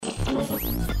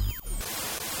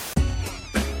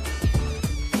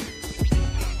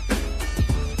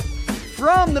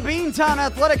From the Beantown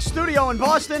Athletics Studio in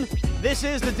Boston, this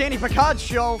is the Danny Picard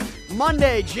Show,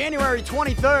 Monday, January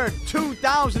 23rd,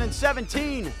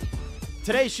 2017.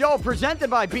 Today's show presented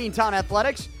by Beantown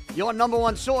Athletics, your number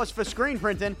one source for screen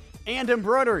printing and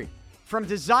embroidery. From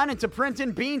designing to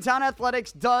printing, Beantown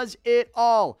Athletics does it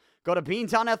all. Go to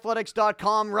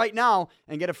beantownathletics.com right now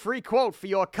and get a free quote for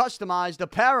your customized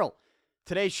apparel.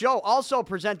 Today's show also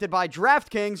presented by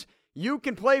DraftKings. You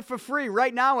can play for free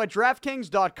right now at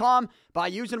DraftKings.com by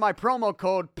using my promo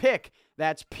code PIC.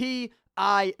 That's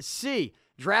P-I-C.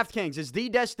 DraftKings is the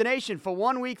destination for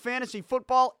one-week fantasy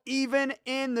football, even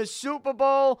in the Super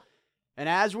Bowl. And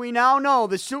as we now know,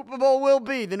 the Super Bowl will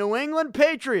be the New England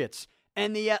Patriots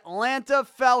and the Atlanta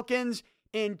Falcons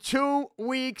in 2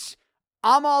 weeks.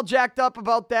 I'm all jacked up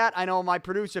about that. I know my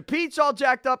producer Pete's all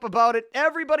jacked up about it.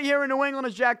 Everybody here in New England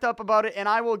is jacked up about it, and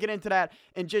I will get into that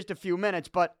in just a few minutes.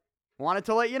 But wanted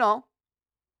to let you know,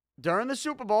 during the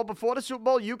Super Bowl, before the Super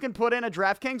Bowl, you can put in a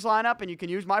DraftKings lineup, and you can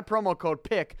use my promo code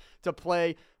PIC to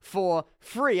play for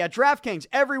free. At DraftKings,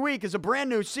 every week is a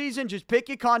brand new season. Just pick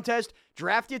your contest,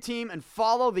 draft your team, and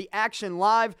follow the action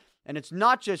live. And it's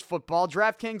not just football.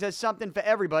 DraftKings has something for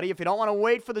everybody. If you don't want to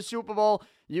wait for the Super Bowl,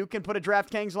 you can put a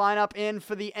DraftKings lineup in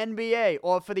for the NBA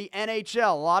or for the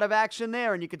NHL. A lot of action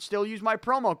there, and you can still use my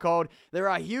promo code. There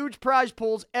are huge prize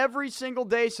pools every single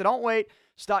day, so don't wait.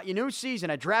 Start your new season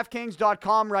at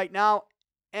DraftKings.com right now.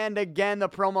 And again, the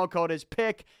promo code is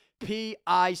PIC,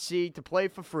 P-I-C, to play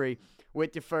for free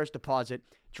with your first deposit,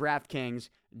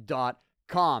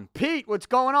 DraftKings.com. Pete, what's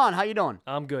going on? How you doing?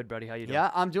 I'm good, buddy. How you doing?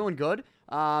 Yeah, I'm doing good.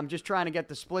 I'm just trying to get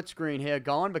the split screen here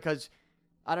going because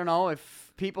I don't know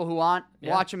if people who aren't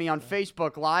watching me on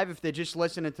Facebook Live, if they're just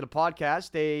listening to the podcast,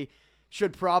 they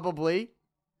should probably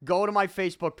go to my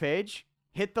Facebook page,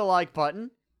 hit the like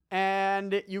button,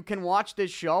 and you can watch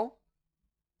this show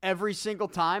every single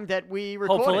time that we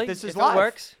record Hopefully, it. This is if live. It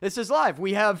works. This is live.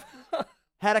 We have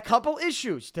had a couple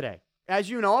issues today. As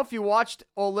you know, if you watched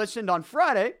or listened on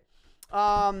Friday,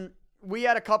 we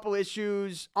had a couple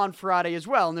issues on Friday as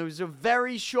well, and it was a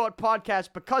very short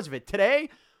podcast because of it. Today,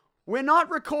 we're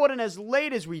not recording as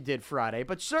late as we did Friday,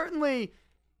 but certainly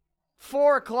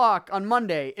 4 o'clock on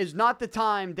Monday is not the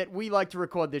time that we like to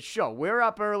record this show. We're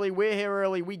up early. We're here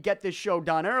early. We get this show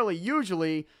done early.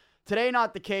 Usually, today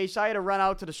not the case. I had to run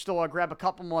out to the store, grab a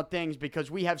couple more things because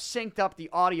we have synced up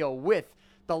the audio with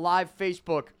the live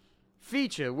Facebook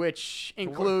feature, which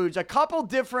includes a couple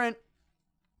different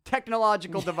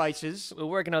technological devices. We're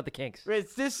working out the kinks.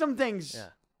 There's some things,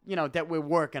 that we're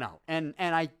working out. And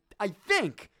I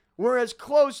think we're as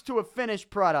close to a finished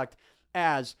product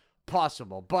as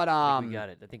possible. But I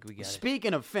think we got it.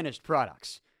 Speaking of finished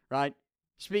products, right?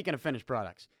 Speaking of finished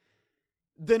products,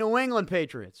 the New England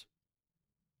Patriots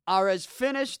are as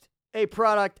finished a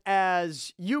product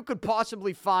as you could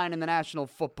possibly find in the National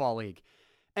Football League.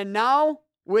 And now,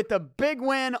 with a big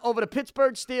win over the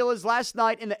Pittsburgh Steelers last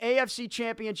night in the AFC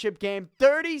Championship game,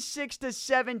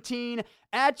 36-17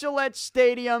 at Gillette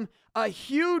Stadium. A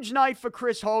huge night for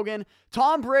Chris Hogan.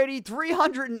 Tom Brady,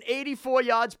 384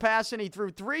 yards passing. He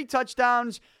threw 3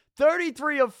 touchdowns,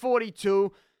 33 of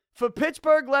 42. For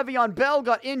Pittsburgh, Le'Veon Bell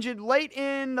got injured late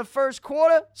in the first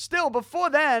quarter. Still, before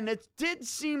then, it did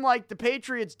seem like the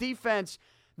Patriots defense,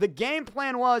 the game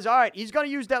plan was, all right, he's going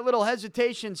to use that little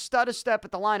hesitation, stutter step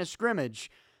at the line of scrimmage.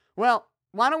 Well,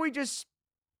 why don't we just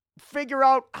figure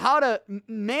out how to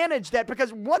manage that?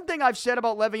 Because one thing I've said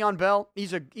about Le'Veon Bell,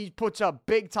 he puts up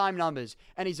big-time numbers,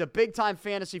 and he's a big-time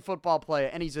fantasy football player,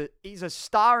 and he's a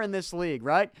star in this league,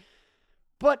 right?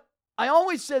 But I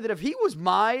always said that if he was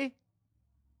my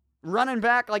running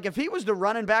back, like if he was the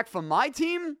running back for my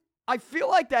team, I feel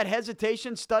like that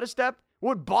hesitation, stutter step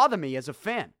would bother me as a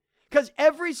fan. Because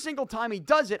every single time he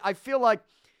does it, I feel like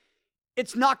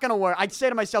it's not going to work. I'd say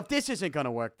to myself, this isn't going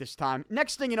to work this time.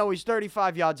 Next thing you know, he's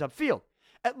 35 yards upfield.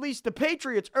 At least the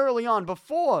Patriots early on,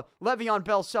 before Le'Veon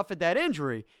Bell suffered that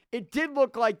injury, it did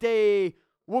look like they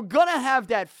were going to have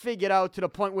that figured out to the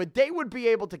point where they would be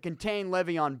able to contain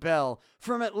Le'Veon Bell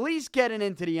from at least getting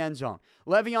into the end zone.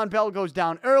 Le'Veon Bell goes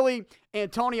down early.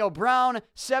 Antonio Brown,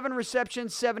 7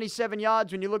 receptions, 77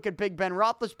 yards. When you look at Big Ben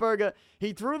Roethlisberger,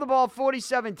 he threw the ball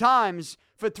 47 times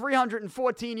for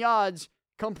 314 yards,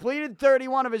 completed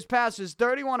 31 of his passes,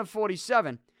 31 of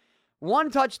 47.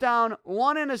 1 touchdown,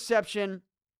 1 interception.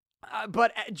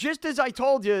 But just as I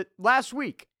told you last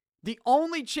week, the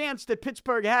only chance that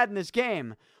Pittsburgh had in this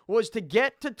game was to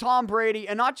get to Tom Brady,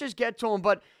 and not just get to him,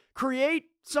 but create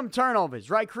some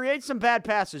turnovers, right? Create some bad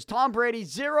passes. Tom Brady,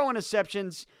 0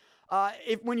 interceptions.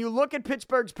 When you look at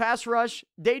Pittsburgh's pass rush,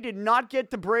 they did not get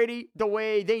to Brady the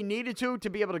way they needed to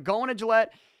be able to go into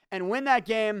Gillette and win that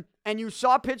game. And you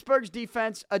saw Pittsburgh's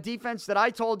defense, a defense that I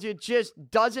told you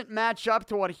just doesn't match up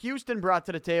to what Houston brought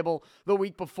to the table the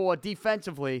week before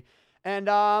defensively. And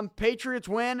Patriots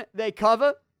win. They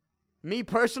cover. Me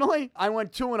personally, I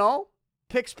went 2-0.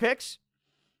 Picks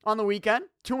on the weekend.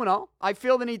 2-0. I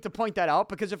feel the need to point that out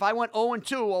because if I went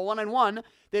 0-2 or 1-1,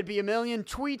 there'd be a million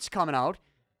tweets coming out,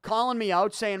 calling me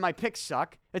out, saying my picks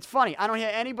suck. It's funny. I don't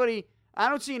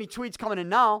see any tweets coming in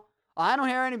now. I don't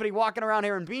hear anybody walking around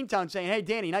here in Beantown saying, hey,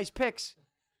 Danny, nice picks.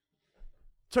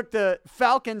 Took the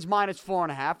Falcons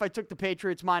 -4.5. I took the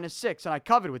Patriots -6, and I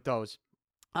covered with those.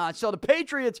 So the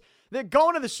Patriots, they're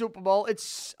going to the Super Bowl.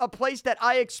 It's a place that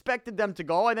I expected them to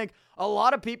go. I think a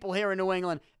lot of people here in New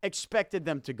England expected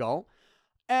them to go.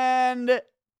 And,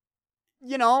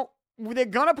 you know, they're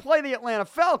going to play the Atlanta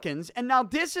Falcons. And now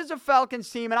this is a Falcons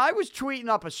team, and I was tweeting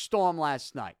up a storm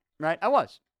last night, right? I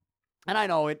was. And I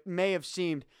know it may have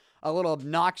seemed a little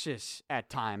obnoxious at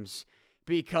times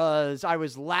because I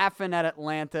was laughing at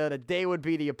Atlanta that they would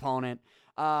be the opponent.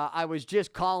 I was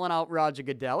just calling out Roger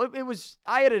Goodell.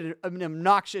 I had an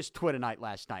obnoxious Twitter night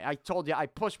last night. I told you I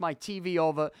pushed my TV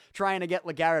over trying to get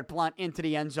LeGarrette Blount into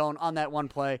the end zone on that one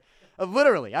play.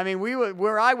 Literally. I mean,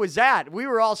 where I was at, we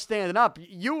were all standing up.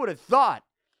 You would have thought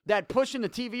that pushing the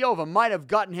TV over might have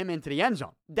gotten him into the end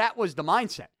zone. That was the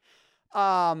mindset.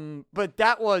 But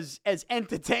that was as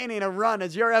entertaining a run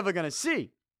as you're ever going to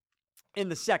see in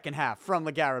the second half from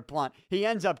LeGarrette Blount. He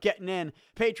ends up getting in.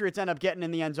 Patriots end up getting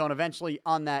in the end zone eventually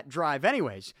on that drive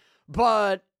anyways.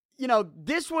 But, you know,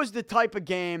 this was the type of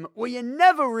game where you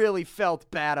never really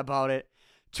felt bad about it.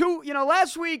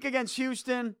 Last week against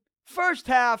Houston, first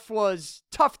half was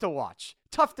tough to watch,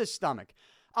 tough to stomach.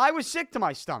 I was sick to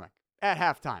my stomach at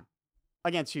halftime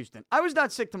against Houston. I was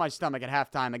not sick to my stomach at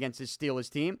halftime against this Steelers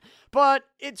team, but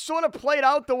it sort of played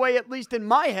out the way, at least in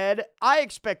my head, I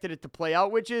expected it to play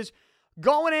out, which is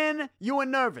going in, you were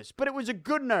nervous, but it was a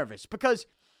good nervous because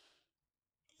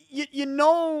you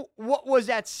know what was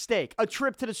at stake, a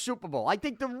trip to the Super Bowl. I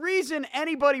think the reason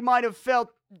anybody might have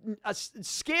felt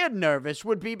scared nervous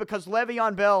would be because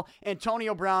Le'Veon Bell,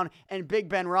 Antonio Brown, and Big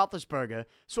Ben Roethlisberger,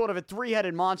 sort of a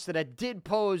three-headed monster that did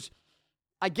pose,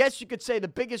 I guess you could say, the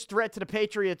biggest threat to the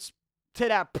Patriots to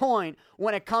that point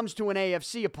when it comes to an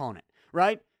AFC opponent,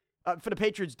 right? For the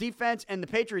Patriots defense, and the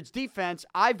Patriots defense,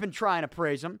 I've been trying to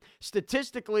praise them.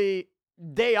 Statistically,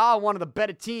 they are one of the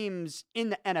better teams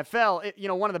in the NFL,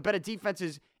 one of the better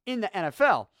defenses in the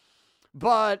NFL.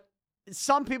 But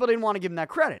some people didn't want to give them that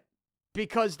credit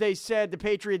because they said the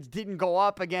Patriots didn't go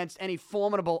up against any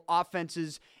formidable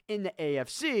offenses in the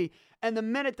AFC. And the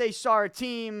minute they saw a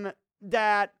team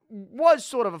that was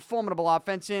sort of a formidable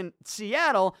offense in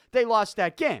Seattle, they lost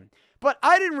that game. But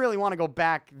I didn't really want to go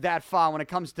back that far when it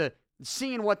comes to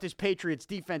seeing what this Patriots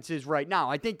defense is right now.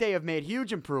 I think they have made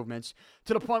huge improvements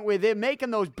to the point where they're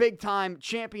making those big-time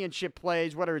championship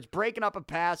plays, whether it's breaking up a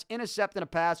pass, intercepting a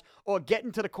pass, or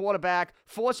getting to the quarterback,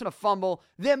 forcing a fumble.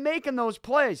 They're making those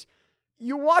plays.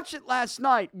 You watch it last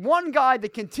night. One guy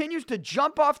that continues to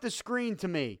jump off the screen to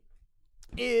me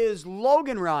is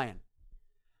Logan Ryan.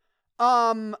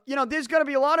 There's going to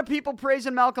be a lot of people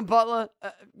praising Malcolm Butler.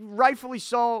 Rightfully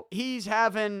so. He's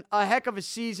having a heck of a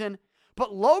season.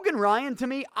 But Logan Ryan, to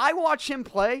me, I watch him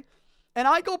play, and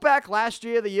I go back last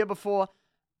year, the year before,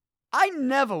 I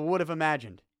never would have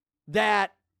imagined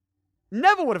that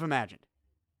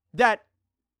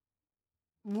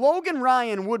Logan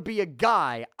Ryan would be a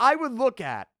guy I would look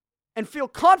at and feel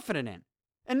confident in.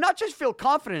 And not just feel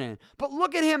confident in, but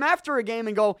look at him after a game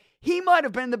and go, he might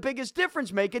have been the biggest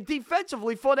difference maker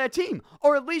defensively for that team,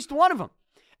 or at least one of them.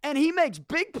 And he makes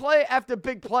big play after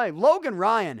big play. Logan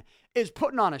Ryan is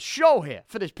putting on a show here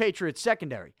for this Patriots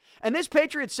secondary. And this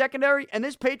Patriots secondary and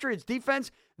this Patriots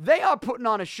defense, they are putting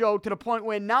on a show to the point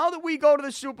where now that we go to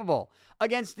the Super Bowl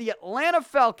against the Atlanta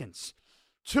Falcons,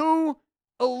 two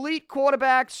elite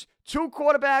quarterbacks, two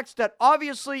quarterbacks that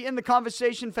obviously in the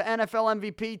conversation for NFL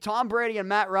MVP, Tom Brady and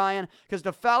Matt Ryan, because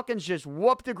the Falcons just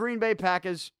whooped the Green Bay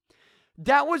Packers.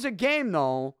 That was a game,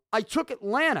 though. I took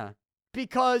Atlanta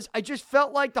because I just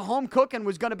felt like the home cooking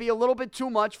was going to be a little bit too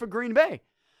much for Green Bay.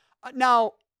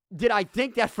 Now, did I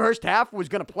think that first half was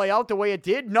going to play out the way it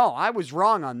did? No, I was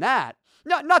wrong on that.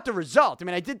 Not the result. I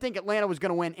mean, I did think Atlanta was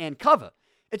going to win and cover.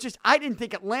 It's just I didn't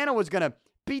think Atlanta was going to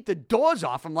beat the doors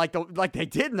off them like they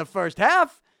did in the first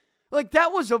half. Like,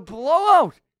 that was a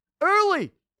blowout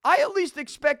early. I at least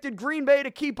expected Green Bay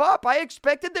to keep up. I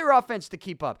expected their offense to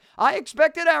keep up. I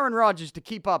expected Aaron Rodgers to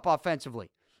keep up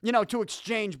offensively, to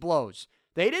exchange blows.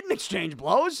 They didn't exchange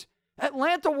blows.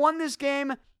 Atlanta won this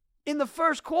game in the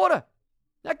first quarter.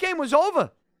 That game was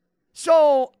over.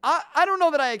 So I don't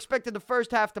know that I expected the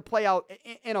first half to play out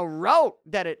in a rout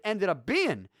that it ended up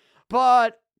being.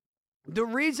 But the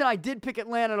reason I did pick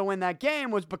Atlanta to win that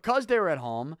game was because they were at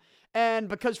home and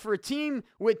because for a team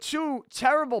with two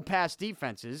terrible pass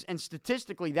defenses, and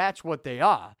statistically that's what they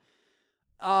are,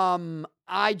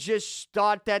 I just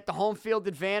thought that the home field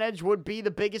advantage would be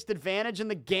the biggest advantage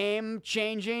and the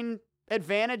game-changing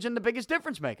advantage and the biggest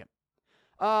difference-making.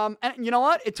 And you know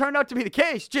what? It turned out to be the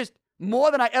case, just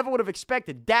more than I ever would have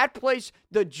expected. That place,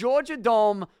 the Georgia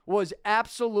Dome, was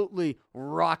absolutely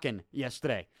rocking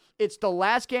yesterday. It's the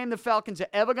last game the Falcons are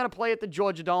ever going to play at the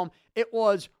Georgia Dome. It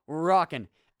was rocking.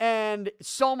 And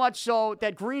so much so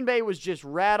that Green Bay was just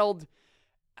rattled.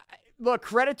 Look,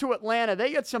 credit to Atlanta.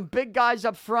 They got some big guys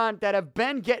up front that have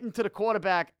been getting to the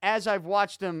quarterback as I've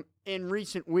watched them in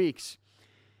recent weeks.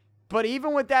 But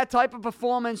even with that type of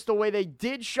performance, the way they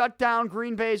did shut down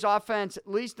Green Bay's offense, at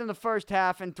least in the first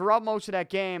half and throughout most of that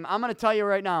game, I'm going to tell you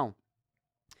right now,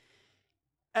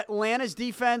 Atlanta's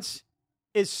defense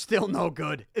is still no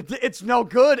good. It's no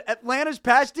good. Atlanta's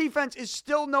pass defense is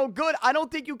still no good. I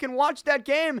don't think you can watch that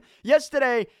game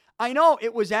yesterday. I know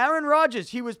it was Aaron Rodgers.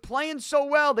 He was playing so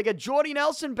well. They got Jordy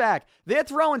Nelson back. They're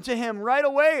throwing to him right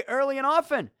away, early and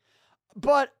often.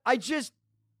 But I'm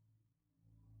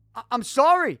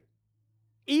sorry.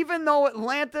 Even though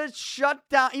Atlanta shut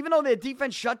down, even though their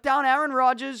defense shut down Aaron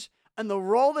Rodgers and the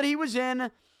role that he was in,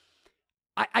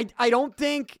 I don't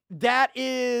think that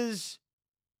is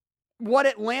what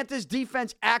Atlanta's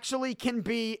defense actually can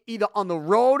be either on the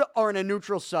road or in a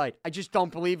neutral site. I just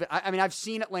don't believe it. I mean, I've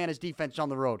seen Atlanta's defense on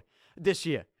the road this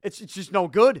year. It's just no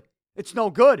good. It's no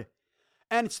good.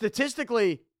 And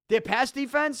statistically, their pass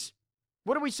defense,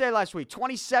 what did we say last week?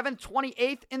 27th,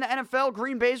 28th in the NFL.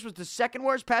 Green Bay's was the second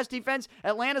worst pass defense.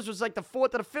 Atlanta's was like the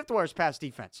fourth or the fifth worst pass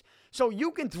defense. So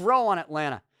you can throw on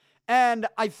Atlanta. And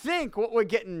I think what we're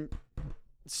getting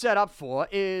set up for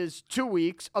is 2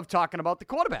 weeks of talking about the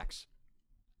quarterbacks.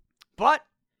 But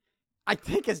I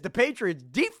think as the Patriots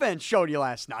defense showed you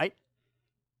last night,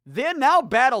 they're now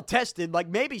battle-tested like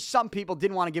maybe some people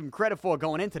didn't want to give them credit for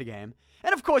going into the game.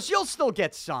 And, of course, you'll still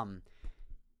get some.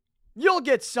 You'll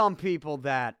get some people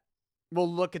that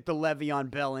will look at the Le'Veon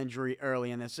Bell injury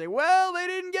early and they say, well, they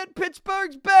didn't get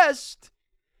Pittsburgh's best.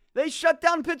 They shut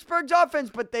down Pittsburgh's offense,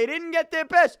 but they didn't get their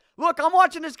best. Look, I'm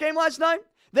watching this game last night.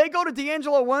 They go to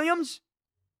D'Angelo Williams,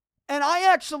 and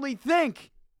I actually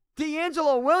think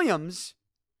D'Angelo Williams,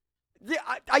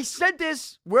 I said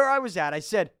this where I was at. I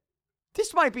said,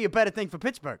 this might be a better thing for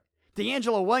Pittsburgh.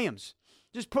 D'Angelo Williams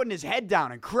just putting his head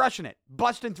down and crushing it,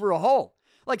 busting through a hole.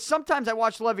 Like, sometimes I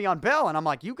watch Le'Veon Bell, and I'm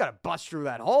like, you got to bust through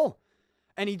that hole.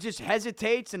 And he just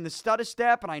hesitates in the stutter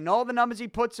step, and I know the numbers he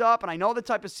puts up, and I know the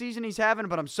type of season he's having,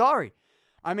 but I'm sorry.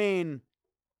 I mean,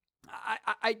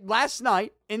 I last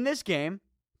night in this game,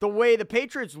 the way the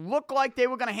Patriots looked like they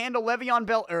were going to handle Le'Veon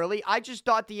Bell early, I just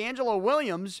thought D'Angelo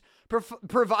Williams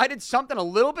provided something a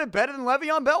little bit better than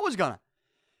Le'Veon Bell was going to.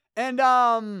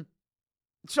 And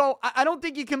so I don't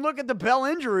think you can look at the Bell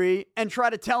injury and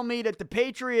try to tell me that the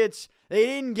Patriots, they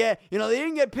didn't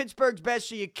get Pittsburgh's best,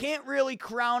 so you can't really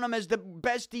crown them as the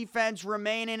best defense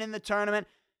remaining in the tournament.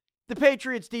 The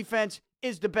Patriots defense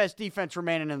is the best defense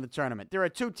remaining in the tournament. There are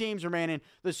two teams remaining.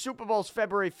 The Super Bowl's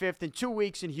February 5th in 2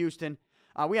 weeks in Houston.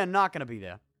 We are not going to be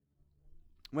there.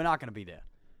 We're not going to be there.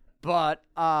 But,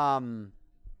 and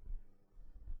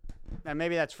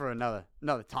maybe that's for another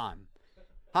time.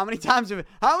 How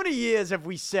many years have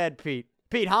we said, Pete?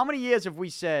 Pete, how many years have we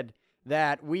said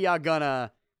that we are going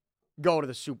to go to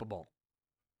the Super Bowl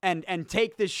and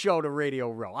take this show to Radio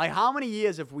Row? How many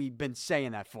years have we been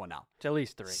saying that for now? It's at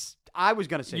least 3. I was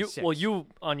going to say 6. Well, you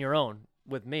on your own.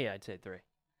 With me, I'd say 3.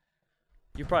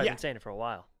 You've probably been saying it for a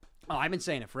while. Oh, I've been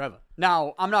saying it forever.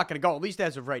 Now, I'm not going to go. At least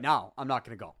as of right now, I'm not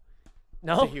going to go.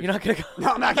 No? You're not going to go?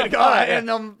 No, I'm not going to go.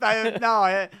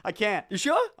 I can't. You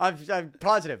sure? I'm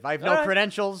positive. I have no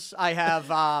credentials. I have,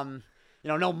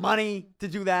 no money to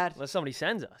do that. Unless somebody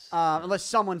sends us. Unless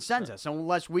someone sends us.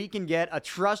 Unless we can get a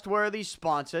trustworthy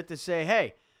sponsor to say,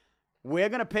 hey, we're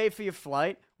going to pay for your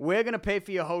flight. We're going to pay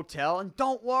for your hotel. And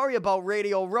don't worry about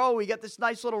Radio Row. We got this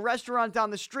nice little restaurant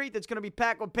down the street that's going to be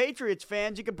packed with Patriots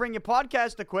fans. You can bring your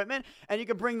podcast equipment, and you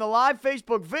can bring the live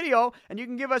Facebook video, and you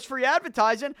can give us free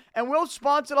advertising, and we'll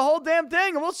sponsor the whole damn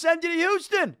thing, and we'll send you to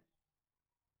Houston.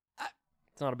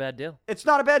 It's not a bad deal. It's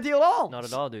not a bad deal at all. Not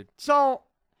at all, dude. So,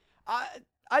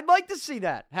 I'd like to see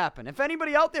that happen. If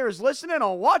anybody out there is listening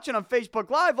or watching on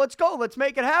Facebook Live, let's go. Let's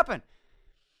make it happen.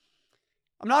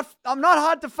 I'm not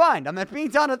hard to find. I'm at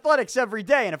Beantown Athletics every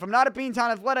day, and if I'm not at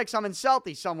Beantown Athletics, I'm in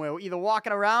Southie somewhere, either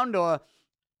walking around or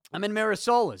I'm in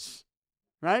Mirasola's,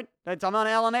 right? I'm on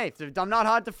Allen 8th. I'm not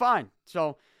hard to find.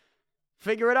 So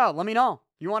Figure it out. Let me know.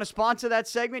 You want to sponsor that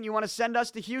segment? You want to send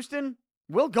us to Houston?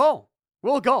 We'll go.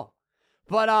 We'll go.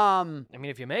 But I mean,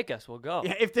 if you make us, we'll go.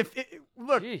 Yeah,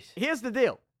 look, Jeez. Here's the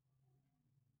deal.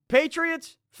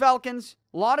 Patriots, Falcons,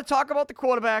 a lot of talk about the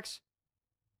quarterbacks.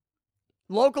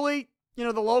 Locally,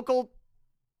 the local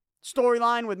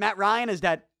storyline with Matt Ryan is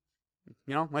that,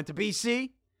 went to BC.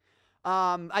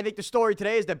 I think the story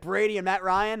today is that Brady and Matt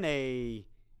Ryan, they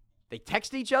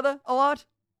text each other a lot.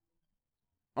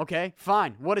 Okay,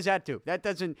 fine. What does that do?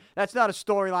 That's not a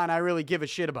storyline I really give a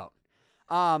shit about.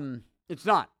 It's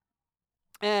not.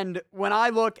 And when I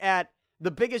look at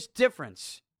the biggest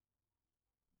difference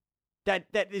that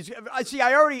is,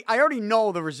 I already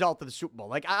know the result of the Super Bowl.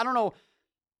 Like, I don't know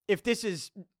if this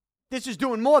is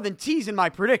doing more than teasing my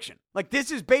prediction. Like,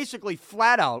 this is basically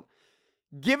flat out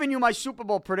giving you my Super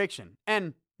Bowl prediction.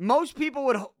 And most people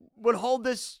would hold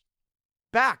this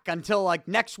back until like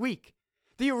next week.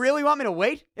 Do you really want me to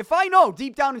wait? If I know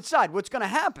deep down inside what's going to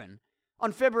happen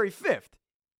on February 5th,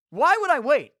 why would I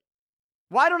wait?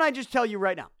 Why don't I just tell you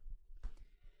right now?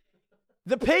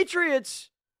 The Patriots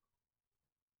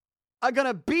are going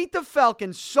to beat the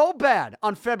Falcons so bad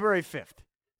on February 5th.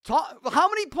 How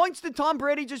many points did Tom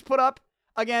Brady just put up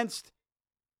against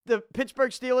the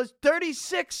Pittsburgh Steelers?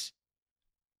 36.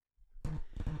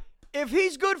 If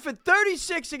he's good for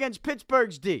 36 against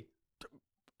Pittsburgh's D,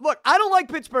 look, I don't like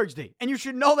Pittsburgh's D, and you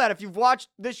should know that if you've watched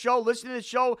this show, listened to this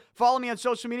show, follow me on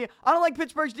social media. I don't like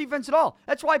Pittsburgh's defense at all.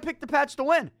 That's why I picked the Pats to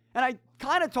win. And I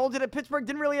kind of told you that Pittsburgh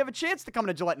didn't really have a chance to come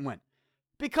to Gillette and win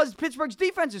because Pittsburgh's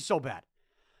defense is so bad.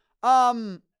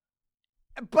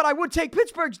 But I would take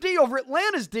Pittsburgh's D over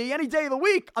Atlanta's D any day of the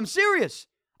week. I'm serious.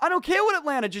 I don't care what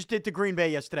Atlanta just did to Green Bay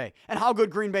yesterday and how good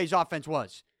Green Bay's offense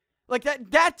was. Like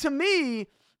that to me,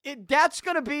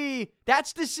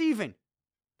 that's deceiving.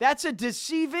 That's a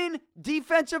deceiving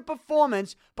defensive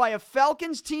performance by a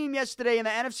Falcons team yesterday in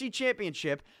the NFC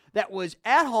Championship that was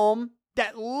at home,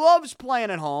 that loves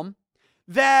playing at home,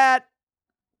 that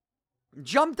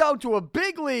jumped out to a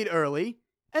big lead early,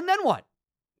 and then what?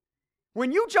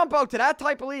 When you jump out to that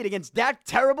type of lead against that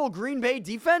terrible Green Bay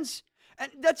defense, and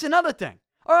that's another thing.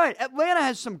 All right, Atlanta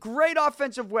has some great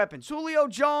offensive weapons. Julio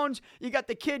Jones, you got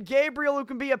the kid Gabriel who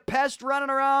can be a pest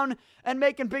running around and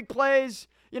making big plays.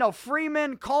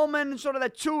 Freeman, Coleman, sort of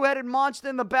that two-headed monster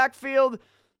in the backfield.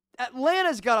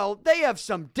 Atlanta's they have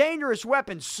some dangerous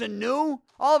weapons. Sanu,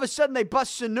 all of a sudden they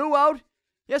bust Sanu out.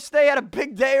 Yes, they had a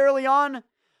big day early on.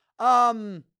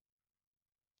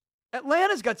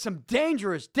 Atlanta's got some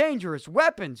dangerous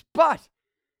weapons, but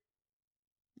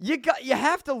you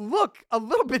have to look a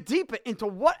little bit deeper into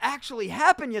what actually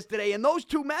happened yesterday in those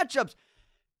two matchups.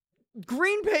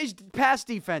 Green Bay's pass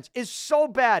defense is so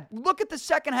bad. Look at the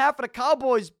second half of the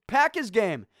Cowboys-Packers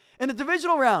game in the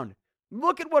divisional round.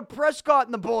 Look at what Prescott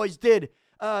and the boys did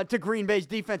to Green Bay's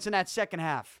defense in that second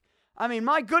half. I mean,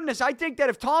 my goodness, I think that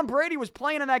if Tom Brady was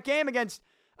playing in that game against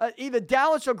either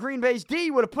Dallas or Green Bay's D,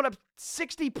 he would have put up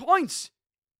 60 points.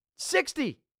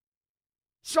 60.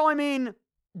 So, I mean,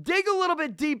 dig a little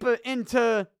bit deeper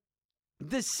into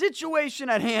the situation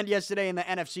at hand yesterday in the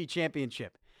NFC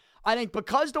Championship. I think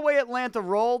because the way Atlanta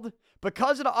rolled,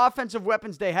 because of the offensive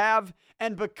weapons they have,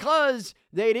 and because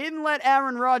they didn't let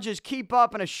Aaron Rodgers keep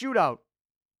up in a shootout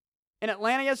in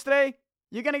Atlanta yesterday,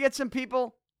 you're going to get some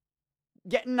people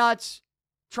getting nuts,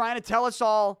 trying to tell us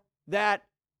all that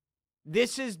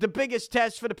this is the biggest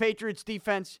test for the Patriots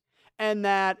defense and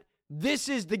that this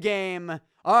is the game.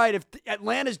 All right, if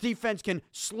Atlanta's defense can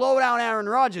slow down Aaron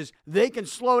Rodgers, they can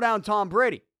slow down Tom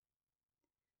Brady.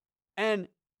 And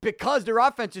because their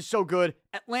offense is so good,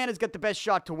 Atlanta's got the best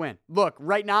shot to win. Look,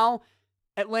 right now,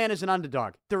 Atlanta's an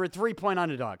underdog. They're a 3-point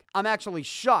underdog. I'm actually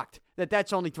shocked that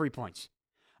that's only 3 points.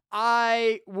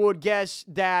 I would guess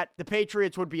that the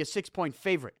Patriots would be a 6-point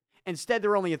favorite. Instead,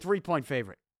 they're only a 3-point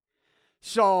favorite.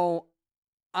 So,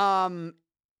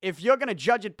 if you're going to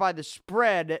judge it by the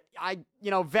spread,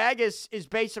 Vegas is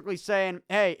basically saying,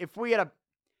 hey, if we had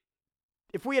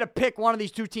to pick one of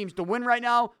these two teams to win right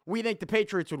now, we think the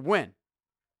Patriots would win.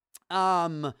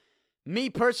 Me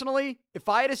personally, if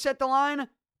I had to set the line,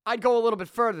 I'd go a little bit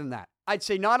further than that. I'd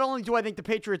say not only do I think the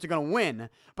Patriots are going to win,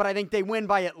 but I think they win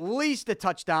by at least a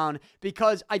touchdown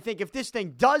because I think if this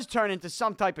thing does turn into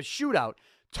some type of shootout,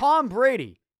 Tom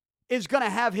Brady is going to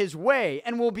have his way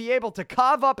and will be able to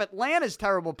carve up Atlanta's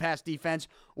terrible pass defense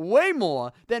way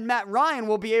more than Matt Ryan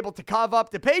will be able to carve up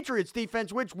the Patriots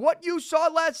defense, which what you saw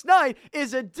last night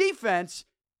is a defense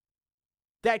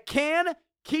that can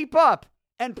keep up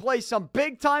and play some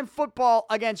big-time football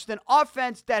against an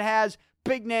offense that has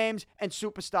big names and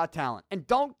superstar talent. And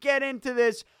don't get into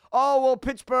this,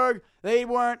 Pittsburgh, they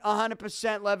weren't 100%.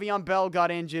 Le'Veon Bell got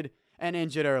injured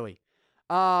early.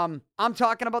 I'm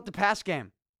talking about the pass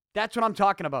game. That's what I'm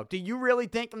talking about. Do you really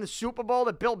think in the Super Bowl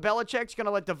that Bill Belichick's going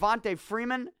to let Devontae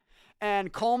Freeman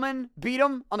and Coleman beat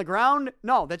him on the ground?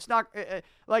 No, that's not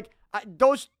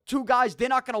those two guys, they're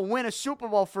not going to win a Super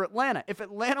Bowl for Atlanta. If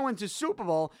Atlanta wins a Super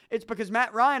Bowl, it's because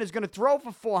Matt Ryan is going to throw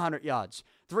for 400 yards,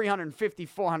 350,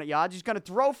 400 yards. He's going to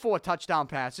throw 4 touchdown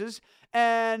passes.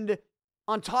 And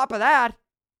on top of that,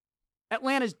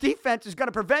 Atlanta's defense is going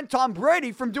to prevent Tom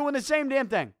Brady from doing the same damn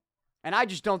thing. And I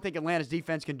just don't think Atlanta's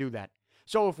defense can do that.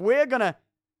 So if we're going to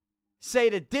say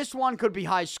that this one could be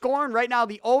high scoring, right now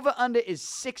the over-under is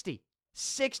 60.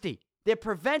 60. They're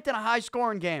preventing a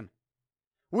high-scoring game.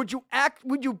 Would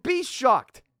you be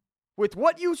shocked with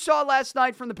what you saw last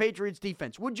night from the Patriots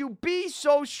defense? Would you be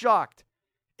so shocked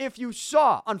if you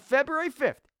saw on February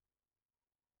 5th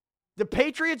the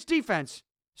Patriots defense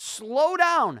slow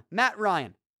down Matt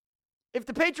Ryan? If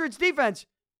the Patriots defense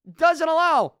doesn't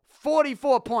allow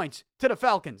 44 points to the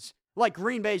Falcons like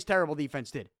Green Bay's terrible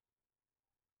defense did?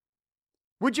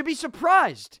 Would you be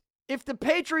surprised if the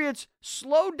Patriots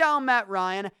slowed down Matt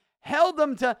Ryan, held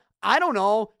them to,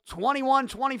 21,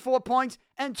 24 points,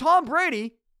 and Tom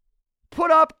Brady put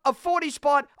up a 40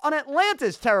 spot on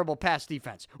Atlanta's terrible pass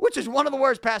defense, which is one of the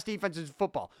worst pass defenses in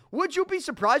football? Would you be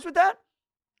surprised with that?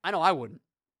 I know I wouldn't.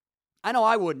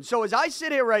 So as I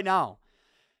sit here right now,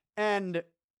 and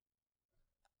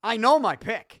I know my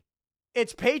pick,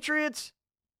 it's Patriots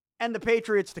and the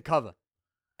Patriots to cover.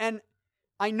 And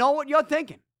I know what you're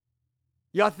thinking.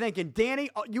 You're thinking, Danny,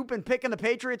 you've been picking the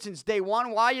Patriots since day one.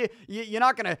 Why you're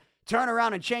not going to turn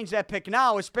around and change that pick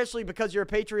now, especially because you're a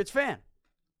Patriots fan.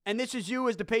 And this is you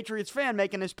as the Patriots fan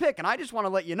making this pick. And I just want to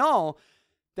let you know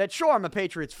that, sure, I'm a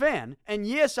Patriots fan. And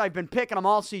yes, I've been picking them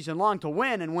all season long to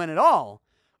win and win it all.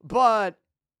 But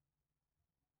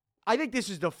I think this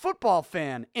is the football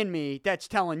fan in me that's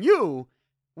telling you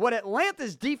what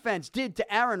Atlanta's defense did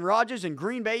to Aaron Rodgers in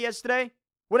Green Bay yesterday.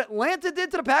 What Atlanta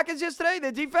did to the Packers yesterday,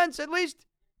 their defense at least,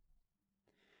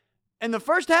 in the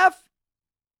first half,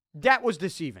 that was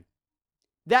deceiving.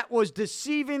 That was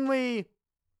deceivingly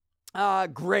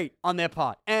great on their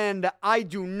part. And I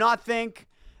do not think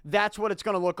that's what it's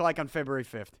going to look like on February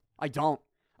 5th. I don't.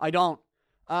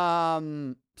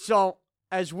 So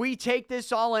as we take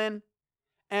this all in,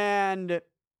 and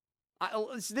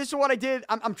this is what I did.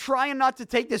 I'm trying not to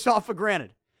take this off for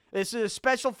granted. This is a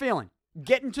special feeling.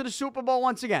 Getting to the Super Bowl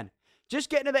once again. Just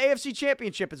getting to the AFC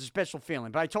Championship is a special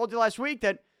feeling. But I told you last week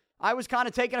that I was kind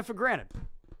of taking it for granted.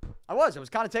 I was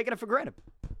kind of taking it for granted.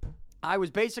 I was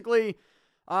basically,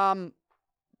 I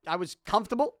was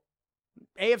comfortable.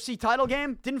 AFC title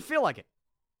game, didn't feel like it.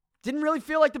 Didn't really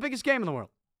feel like the biggest game in the world.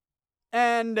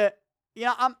 And,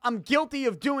 I'm guilty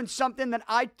of doing something that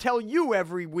I tell you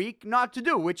every week not to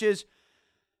do, which is,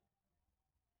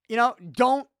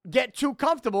 don't get too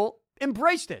comfortable.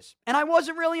 Embrace this. And I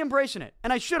wasn't really embracing it,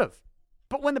 and I should have.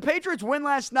 But when the Patriots win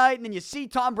last night, and then you see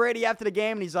Tom Brady after the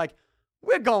game, and he's like,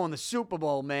 we're going to the Super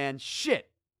Bowl, man. Shit.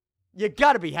 You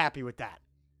got to be happy with that.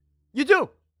 You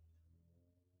do.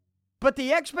 But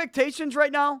the expectations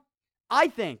right now, I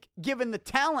think, given the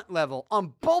talent level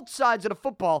on both sides of the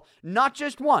football, not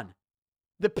just one,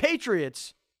 the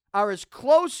Patriots are as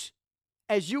close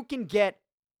as you can get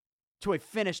to a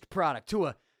finished product,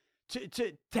 to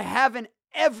having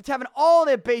all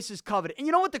their bases covered. And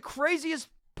you know what the craziest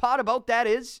part about that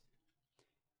is?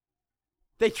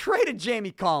 They traded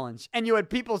Jamie Collins, and you had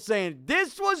people saying,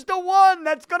 this is the one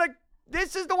that's going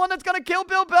to kill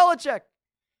Bill Belichick.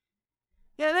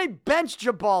 Yeah, they benched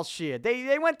Jabal Sheard.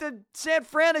 They went to San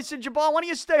Fran. They said, Jabal, why don't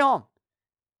you stay home?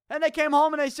 And they came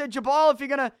home and they said, Jabal, if you're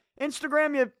going to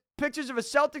Instagram your pictures of a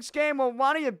Celtics game, well,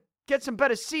 why don't you get some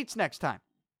better seats next time?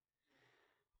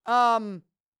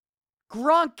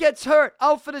 Gronk gets hurt,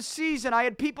 out for the season. I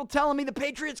had people telling me the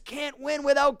Patriots can't win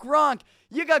without Gronk.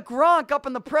 You got Gronk up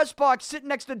in the press box sitting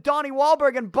next to Donnie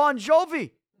Wahlberg and Bon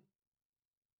Jovi.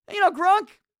 Gronk,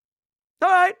 all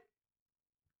right,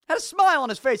 had a smile on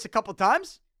his face a couple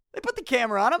times. They put the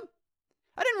camera on him.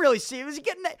 I didn't really see. Was he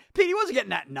getting that? Pete, he wasn't getting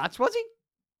that nuts, was he?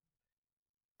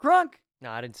 Gronk?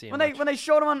 No, I didn't see him when they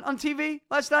showed him on TV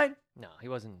last night? No, he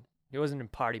wasn't in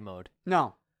party mode.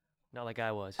 No. Not like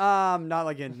I was. Not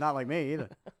like me either.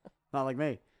 Not like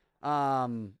me.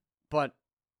 But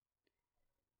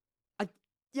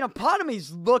part of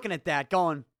me's looking at that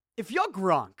going, if you're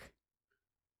Gronk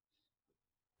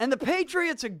and the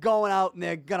Patriots are going out and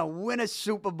they're gonna win a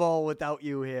Super Bowl without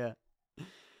you here,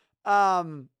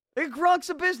 Gronk's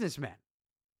a businessman.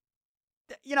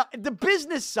 The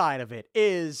business side of it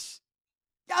is,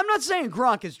 I'm not saying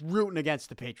Gronk is rooting against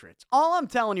the Patriots. All I'm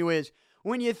telling you is,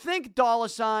 when you think dollar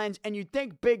signs and you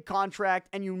think big contract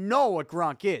and you know what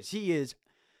Gronk is, he is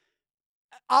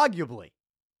arguably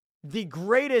the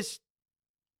greatest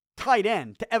tight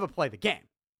end to ever play the game.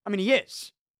 I mean, he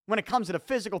is. When it comes to the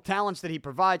physical talents that he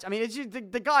provides, I mean, it's just,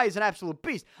 the guy is an absolute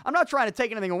beast. I'm not trying to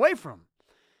take anything away from him.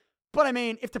 But, I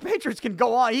mean, if the Patriots can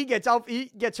go on, he gets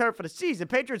hurt for the season.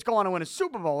 Patriots go on to win a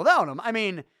Super Bowl without him. I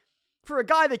mean, for a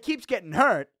guy that keeps getting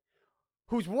hurt,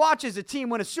 who watches a team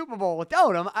win a Super Bowl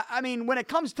without him, I mean, when it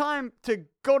comes time to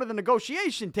go to the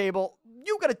negotiation table,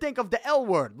 you got to think of the L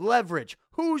word, leverage.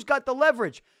 Who's got the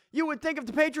leverage? You would think if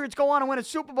the Patriots go on and win a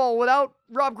Super Bowl without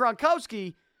Rob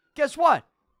Gronkowski, guess what?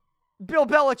 Bill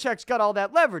Belichick's got all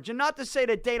that leverage. And not to say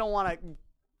that they don't want to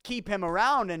keep him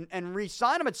around and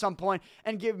re-sign him at some point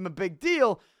and give him a big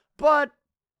deal, but,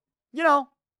 you know,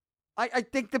 I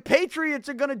think the Patriots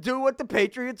are going to do what the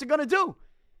Patriots are going to do.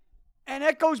 And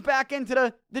that goes back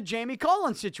into the Jamie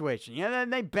Collins situation. You know, then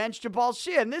they benched Jabal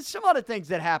Sheard. And there's some other things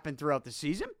that happened throughout the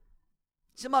season.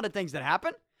 Some other things that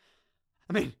happened.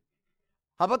 I mean,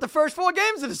 how about the first 4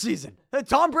 games of the season?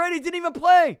 Tom Brady didn't even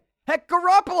play. Heck,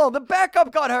 Garoppolo, the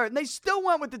backup, got hurt, and they still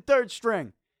went with the third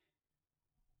string.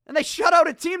 And they shut out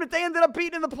a team that they ended up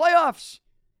beating in the playoffs.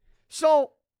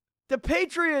 So, the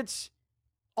Patriots,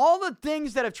 all the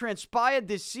things that have transpired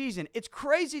this season, it's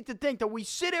crazy to think that we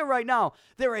sit here right now,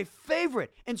 they're a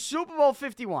favorite in Super Bowl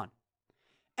 51.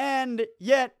 And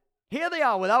yet, here they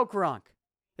are without Gronk.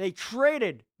 They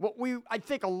traded what I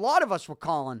think a lot of us were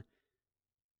calling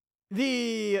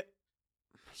I'm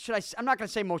not going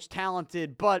to say most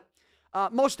talented, but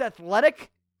most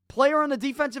athletic player on the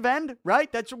defensive end,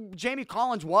 right? That's what Jamie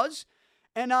Collins was.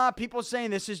 And people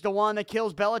saying this is the one that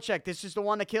kills Belichick. This is the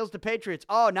one that kills the Patriots.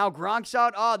 Oh, now Gronk's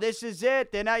out. Oh, this is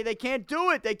it. They can't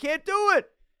do it. They can't do it.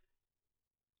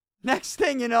 Next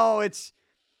thing you know, it's,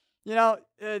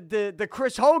 the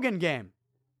Chris Hogan game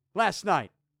last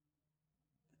night.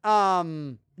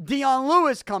 Dion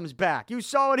Lewis comes back. You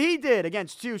saw what he did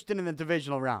against Houston in the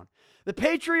divisional round. The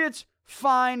Patriots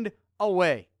find a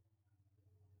way.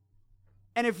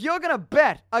 And if you're going to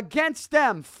bet against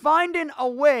them finding a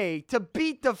way to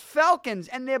beat the Falcons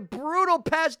and their brutal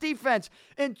pass defense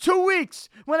in 2 weeks,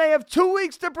 when they have 2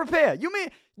 weeks to prepare,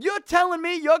 you're telling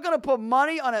me you're going to put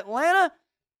money on Atlanta?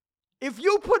 If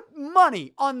you put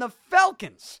money on the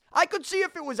Falcons, I could see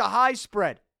if it was a high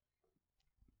spread.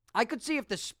 I could see if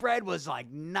the spread was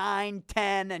like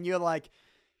 9-10 and you're like,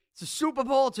 it's a Super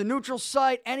Bowl, it's a neutral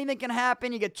site, anything can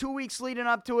happen. You get 2 weeks leading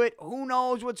up to it. Who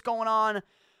knows what's going on?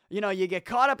 You get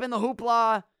caught up in the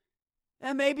hoopla,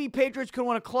 and maybe Patriots could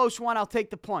win a close one. I'll take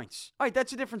the points. All right,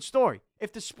 that's a different story.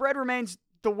 If the spread remains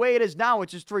the way it is now,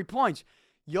 which is 3 points,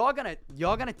 you're gonna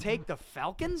take the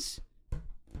Falcons?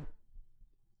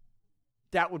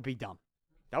 That would be dumb.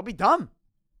 That would be dumb.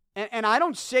 And I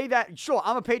don't say that. Sure,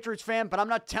 I'm a Patriots fan, but I'm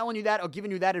not telling you that or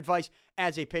giving you that advice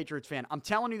as a Patriots fan. I'm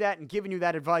telling you that and giving you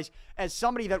that advice as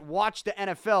somebody that watched the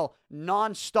NFL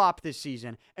nonstop this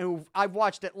season, and I've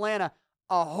watched Atlanta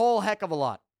a whole heck of a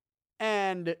lot.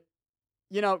 And,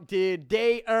 did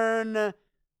they earn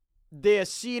their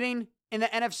seeding in the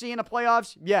NFC in the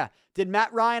playoffs? Yeah. Did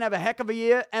Matt Ryan have a heck of a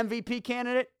year, MVP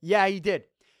candidate? Yeah, he did.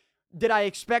 Did I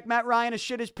expect Matt Ryan to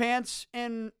shit his pants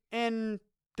in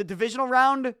the divisional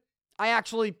round? I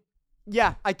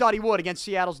thought he would against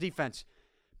Seattle's defense.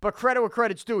 But credit where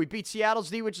credit's due. He beat Seattle's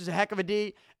D, which is a heck of a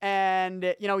D.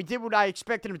 And, he did what I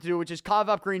expected him to do, which is carve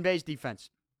up Green Bay's defense.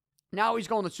 Now he's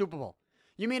going to the Super Bowl.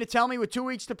 You mean to tell me with 2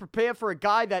 weeks to prepare for a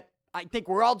guy that I think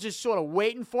we're all just sort of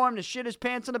waiting for him to shit his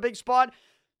pants in a big spot?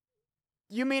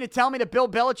 You mean to tell me that Bill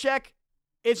Belichick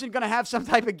isn't going to have some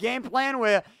type of game plan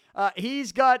where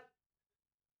he's got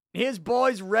his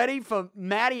boys ready for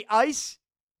Matty Ice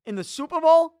in the Super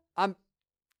Bowl?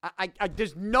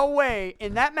 There's no way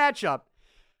in that matchup,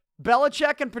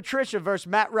 Belichick and Patricia versus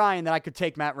Matt Ryan, that I could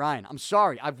take Matt Ryan. I'm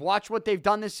sorry. I've watched what they've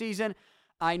done this season.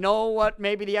 I know what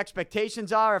maybe the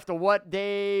expectations are after what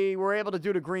they were able to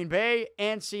do to Green Bay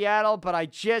and Seattle, but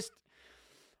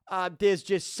there's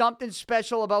just something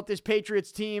special about this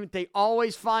Patriots team. They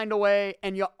always find a way,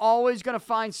 and you're always going to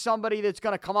find somebody that's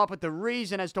going to come up with the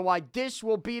reason as to why this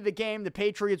will be the game the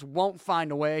Patriots won't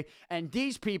find a way. And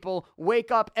these people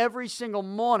wake up every single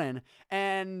morning,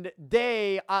 and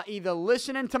they are either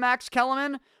listening to Max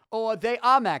Kellerman or they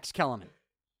are Max Kellerman.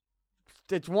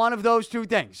 It's one of those two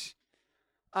things.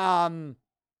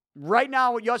 Right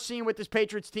now, what you're seeing with this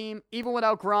Patriots team, even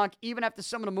without Gronk, even after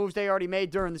some of the moves they already made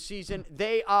during the season,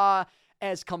 they are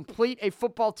as complete a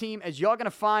football team as you're going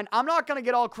to find. I'm not going to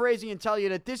get all crazy and tell you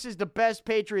that this is the best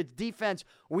Patriots defense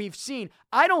we've seen.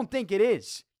 I don't think it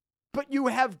is. But you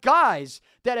have guys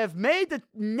that have made the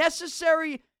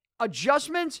necessary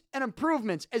adjustments and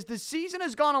improvements as the season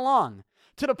has gone along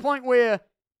to the point where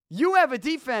you have a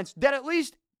defense that at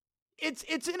least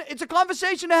it's a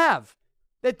conversation to have.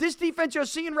 That this defense you're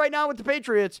seeing right now with the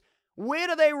Patriots, where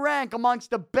do they rank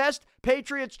amongst the best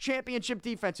Patriots championship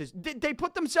defenses? They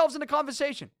put themselves in the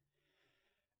conversation.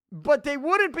 But they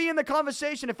wouldn't be in the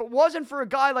conversation if it wasn't for a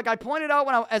guy like I pointed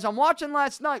out as I'm watching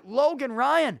last night, Logan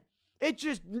Ryan.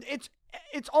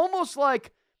 It's almost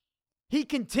like he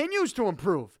continues to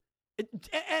improve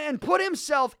and put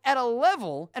himself at a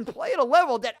level and play at a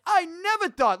level that I never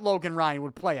thought Logan Ryan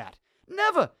would play at.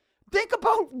 Never. Think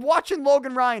about watching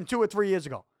Logan Ryan 2 or 3 years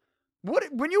ago.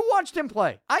 When you watched him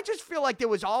play, I just feel like there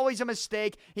was always a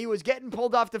mistake. He was getting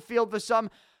pulled off the field for some.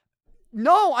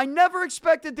 No, I never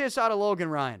expected this out of Logan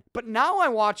Ryan. But now I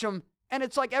watch him, and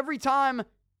it's like every time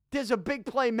there's a big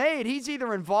play made, he's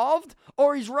either involved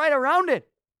or he's right around it.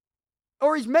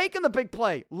 Or he's making the big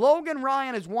play. Logan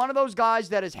Ryan is one of those guys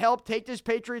that has helped take this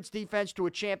Patriots defense to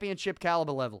a championship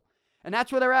caliber level. And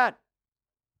that's where they're at.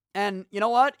 And you know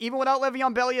what? Even without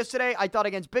Le'Veon Bell yesterday, I thought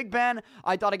against Big Ben,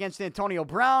 I thought against Antonio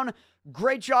Brown.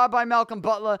 Great job by Malcolm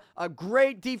Butler. A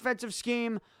great defensive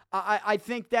scheme. I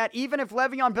think that even if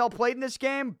Le'Veon Bell played in this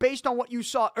game, based on what you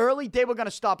saw early, they were going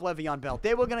to stop Le'Veon Bell.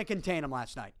 They were going to contain him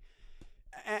last night.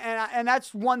 And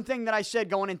that's one thing that I said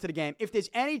going into the game. If there's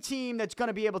any team that's going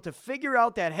to be able to figure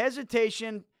out that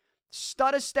hesitation,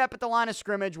 stutter step at the line of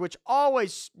scrimmage, which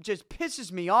always just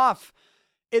pisses me off,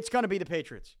 it's going to be the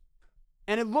Patriots.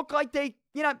 And it looked like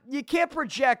you can't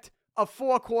project a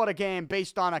 4-quarter game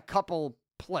based on a couple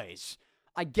plays.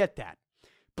 I get that.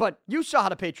 But you saw how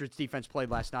the Patriots defense played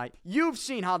last night. You've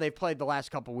seen how they've played the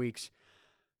last couple weeks.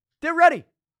 They're ready.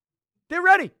 They're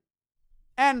ready.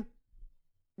 And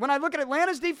when I look at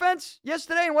Atlanta's defense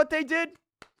yesterday and what they did,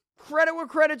 credit where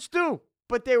credit's due.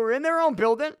 But they were in their own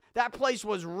building. That place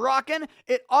was rocking.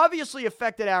 It obviously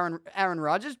affected Aaron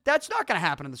Rodgers. That's not going to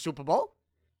happen in the Super Bowl.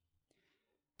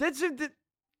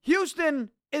 Houston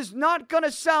is not going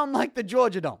to sound like the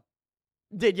Georgia Dome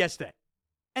did yesterday.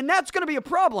 And that's going to be a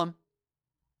problem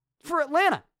for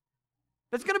Atlanta.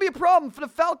 That's going to be a problem for the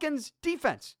Falcons'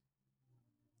 defense.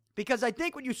 Because I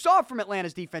think what you saw from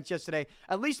Atlanta's defense yesterday,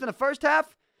 at least in the first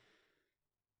half,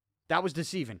 that was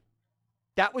deceiving.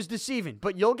 That was deceiving.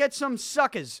 But you'll get some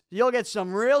suckers. You'll get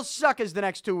some real suckers the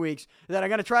next 2 weeks that are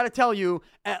going to try to tell you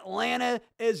Atlanta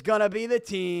is going to be the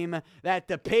team that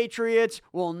the Patriots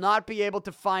will not be able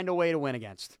to find a way to win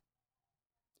against.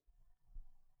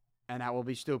 And that will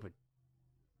be stupid.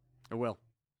 It will.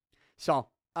 So,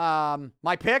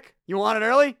 my pick, you want it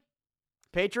early?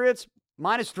 Patriots,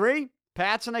 -3.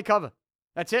 Pats, and they cover.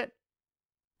 That's it.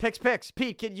 Picks.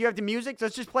 Pete, you have the music?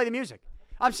 Let's just play the music.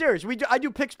 I'm serious. I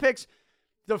do picks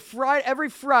every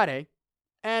Friday.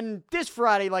 And this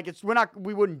Friday,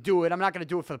 we wouldn't do it. I'm not going to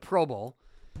do it for the Pro Bowl.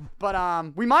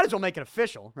 But we might as well make it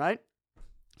official, right?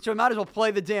 So we might as well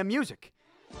play the damn music.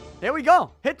 There we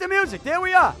go. Hit the music. There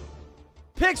we are.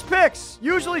 Picks.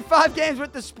 Usually 5 games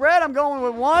with the spread. I'm going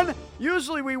with 1.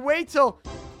 Usually we wait till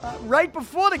right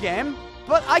before the game.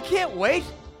 But I can't wait.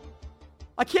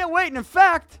 And in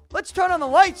fact, let's turn on the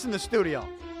lights in the studio.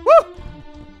 Woo!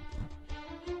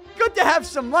 Good to have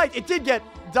some light. It did get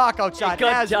dark outside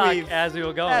as we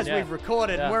were going. We've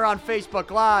recorded. Yeah. We're on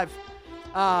Facebook Live.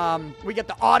 We get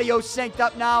the audio synced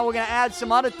up now. We're going to add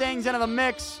some other things into the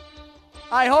mix.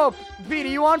 I hope. Pete, are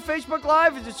you on Facebook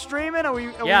Live? Is it streaming? Are we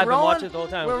rolling? I've been watching it the whole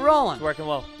time. We're rolling. It's working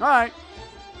well. All right.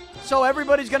 So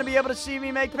everybody's going to be able to see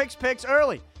me make picks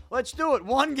early. Let's do it.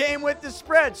 1 game with the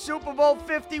spread. Super Bowl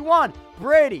 51.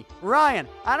 Brady, Ryan.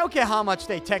 I don't care how much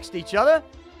they text each other.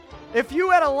 If you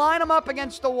had to line them up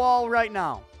against the wall right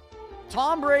now,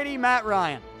 Tom Brady, Matt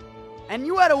Ryan, and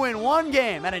you had to win 1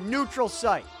 game at a neutral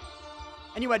site,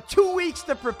 and you had 2 weeks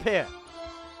to prepare,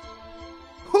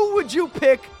 who would you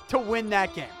pick to win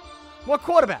that game? What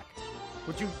quarterback?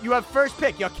 You have first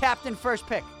pick, your captain first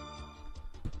pick.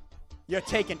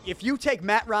 If you take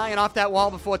Matt Ryan off that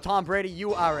wall before Tom Brady,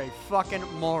 you are a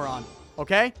fucking moron.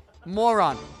 Okay?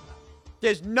 Moron.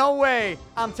 There's no way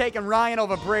I'm taking Ryan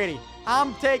over Brady.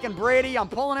 I'm taking Brady. I'm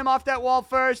pulling him off that wall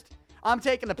first. I'm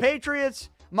taking the Patriots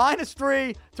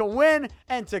 -3 to win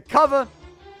and to cover.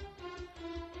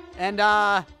 And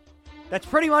that's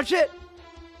pretty much it.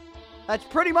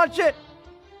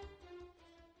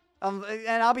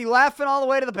 And I'll be laughing all the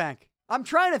way to the bank. I'm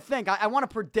trying to think. I want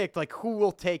to predict, who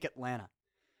will take Atlanta.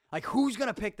 Who's going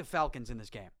to pick the Falcons in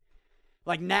this game?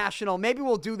 National. Maybe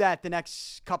we'll do that the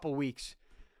next couple weeks.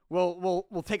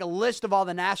 We'll take a list of all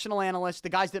the national analysts, the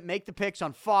guys that make the picks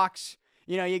on Fox.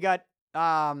 You got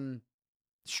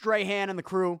Strahan and the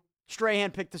crew.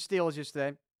 Strahan picked the Steelers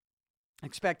yesterday.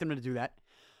 Expect him to do that.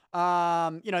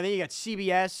 Then you got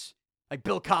CBS,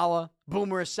 Bill Cowher,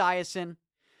 Boomer Esiason,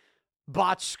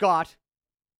 Bot Scott.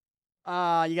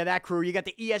 You got that crew. You got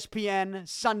the ESPN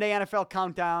Sunday NFL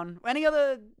Countdown. Any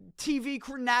other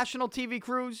national TV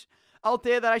crews out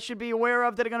there that I should be aware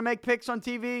of that are going to make picks on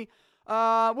TV?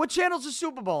 What channel's the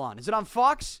Super Bowl on? Is it on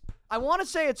Fox? I want to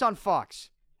say it's on Fox.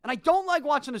 And I don't like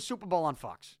watching the Super Bowl on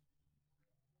Fox.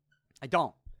 I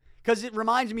don't. Because it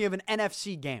reminds me of an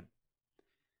NFC game.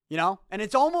 You know? And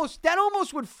that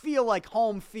almost would feel like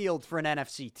home field for an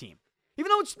NFC team. Even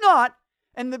though it's not.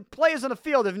 And the players on the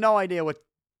field have no idea what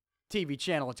TV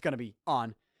channel it's going to be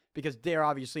on. Because they're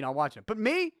obviously not watching it. But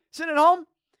me, sitting at home,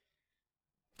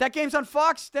 if that game's on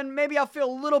Fox, then maybe I'll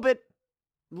feel a little bit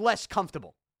less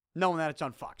comfortable knowing that it's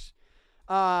on Fox.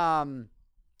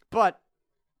 But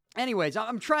anyways,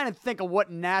 I'm trying to think of what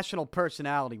national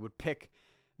personality would pick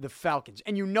the Falcons.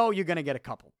 And you know you're going to get a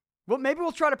couple. Well, maybe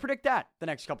we'll try to predict that the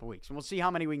next couple weeks. And we'll see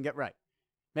how many we can get right.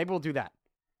 Maybe we'll do that.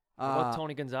 What about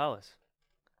Tony Gonzalez?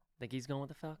 Think he's going with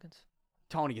the Falcons?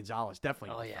 Tony Gonzalez,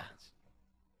 definitely. Oh, yeah.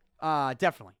 Falcons.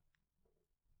 Definitely.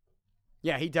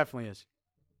 Yeah, he definitely is.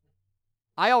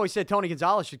 I always said Tony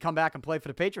Gonzalez should come back and play for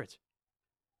the Patriots.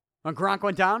 When Gronk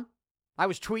went down, I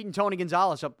was tweeting Tony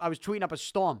Gonzalez up. I was tweeting up a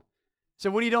storm.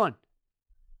 Said, what are you doing?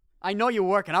 I know you're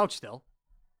working out still.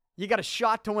 You got a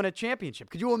shot to win a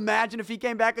championship. Could you imagine if he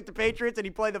came back with the Patriots and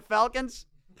he played the Falcons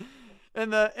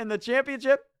in the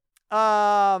championship?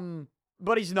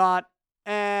 But he's not.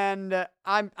 And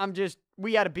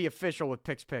we had to be official with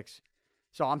picks.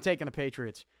 So I'm taking the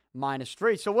Patriots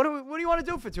 -3. So what do you want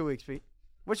to do for 2 weeks, Pete?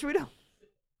 What should we do?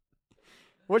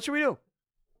 What should we do?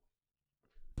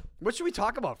 What should we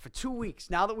talk about for 2 weeks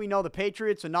now that we know the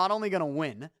Patriots are not only going to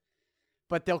win,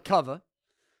 but they'll cover?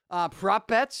 Prop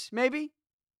bets, maybe?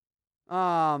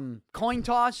 Coin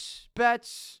toss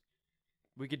bets?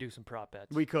 We could do some prop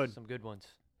bets. We could. Some good ones.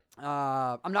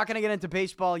 I'm not going to get into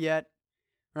baseball yet,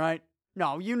 right?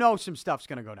 No, you know some stuff's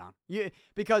going to go down.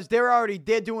 Because they're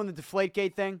doing the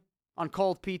Deflategate thing on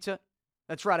cold pizza.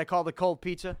 That's right, I called it cold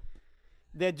pizza.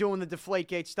 They're doing the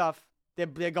Deflategate stuff.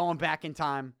 They're going back in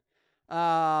time. There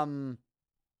are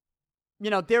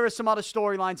some other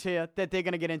storylines here that they're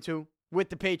going to get into with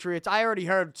the Patriots. I already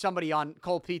heard somebody on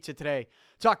Cold Pizza today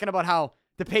talking about how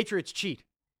the Patriots cheat.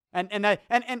 And I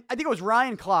think it was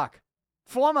Ryan Clark,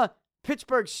 former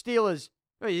Pittsburgh Steelers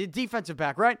defensive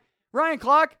back, right? Ryan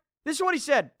Clark, this is what he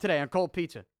said today on Cold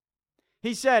Pizza.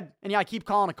 He said, and yeah, I keep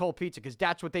calling it Cold Pizza because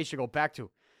that's what they should go back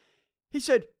to. He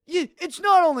said, yeah, it's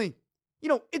not only,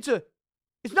 it's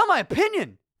not my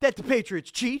opinion that the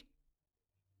Patriots cheat.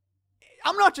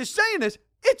 I'm not just saying this.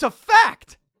 It's a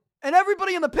fact. And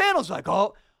everybody in the panel's like,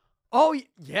 oh,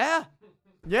 yeah.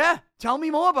 Tell me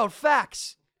more about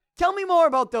facts. Tell me more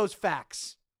about those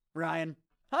facts, Ryan.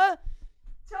 Huh?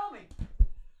 Tell me.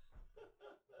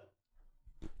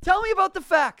 Tell me about the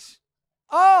facts.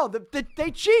 Oh,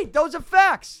 they cheat. Those are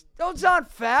facts. Those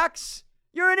aren't facts.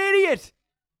 You're an idiot.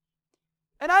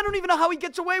 And I don't even know how he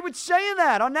gets away with saying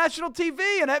that on national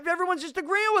TV and everyone's just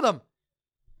agreeing with him.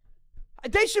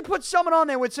 They should put someone on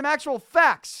there with some actual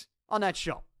facts on that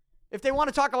show if they want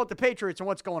to talk about the Patriots and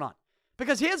what's going on.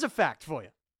 Because here's a fact for you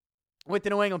with the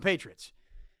New England Patriots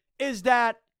is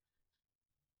that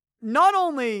not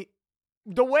only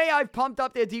the way I've pumped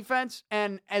up their defense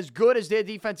and as good as their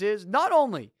defense is, not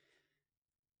only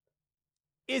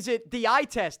is it the eye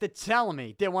test that's telling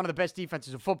me they're one of the best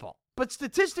defenses in football, but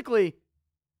statistically,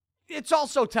 it's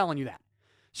also telling you that.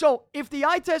 So if the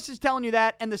eye test is telling you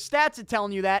that and the stats are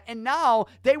telling you that, and now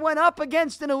they went up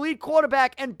against an elite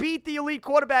quarterback and beat the elite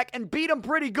quarterback and beat him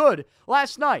pretty good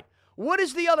last night, what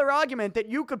is the other argument that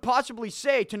you could possibly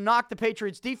say to knock the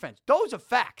Patriots defense? Those are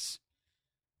facts.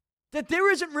 That there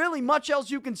isn't really much else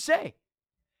you can say.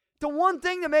 The one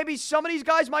thing that maybe some of these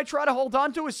guys might try to hold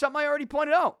on to is something I already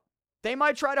pointed out. They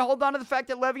might try to hold on to the fact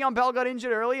that Le'Veon Bell got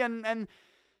injured early and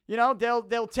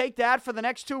they'll take that for the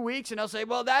next 2 weeks and they'll say,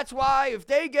 well, that's why if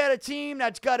they get a team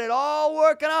that's got it all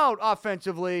working out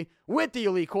offensively with the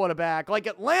elite quarterback like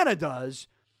Atlanta does,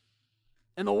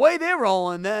 and the way they're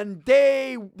rolling, then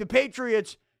the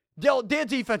Patriots, their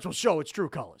defense will show its true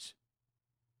colors.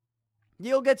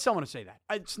 You'll get someone to say that.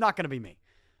 It's not going to be me.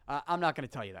 I'm not going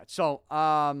to tell you that. So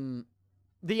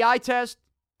the eye test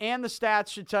and the stats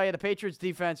should tell you the Patriots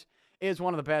defense is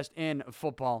one of the best in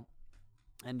football.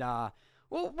 And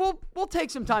we'll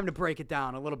take some time to break it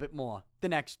down a little bit more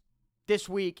this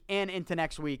week and into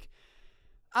next week.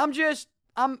 I'm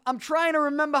trying to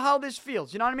remember how this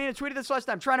feels. You know what I mean? I tweeted this last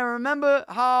time. I'm trying to remember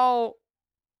how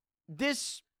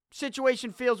this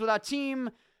situation feels with our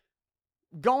team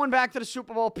going back to the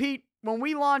Super Bowl. Pete, when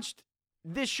we launched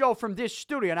this show from this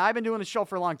studio, and I've been doing the show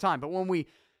for a long time, but when we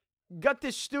got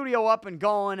this studio up and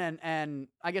going and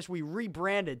I guess we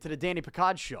rebranded to the Danny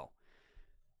Picard Show,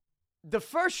 the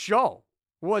first show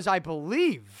was, I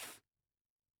believe,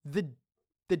 the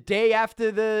day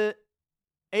after the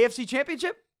AFC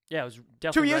Championship. Yeah, it was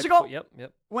definitely 2 years right ago.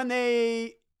 Yep. When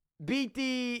they beat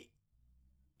the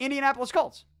Indianapolis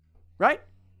Colts, right?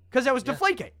 Because that was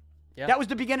Deflategate. Yeah. That was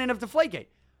the beginning of Deflategate.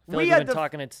 We've been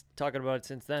talking about it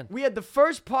since then. We had the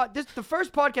first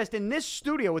podcast in this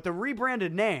studio with the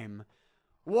rebranded name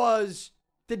was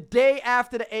the day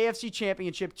after the AFC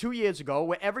Championship 2 years ago,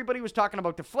 where everybody was talking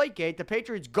about Deflategate. The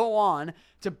Patriots go on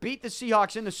to beat the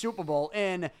Seahawks in the Super Bowl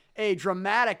in a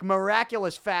dramatic,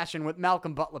 miraculous fashion with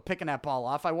Malcolm Butler picking that ball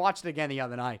off. I watched it again the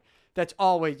other night.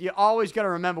 You're always going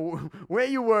to remember where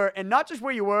you were, and not just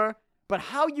where you were, but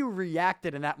how you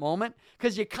reacted in that moment.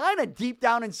 Because you kind of deep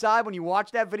down inside, when you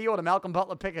watch that video of the Malcolm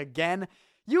Butler pick again,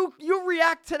 you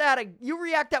react to that. You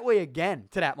react that way again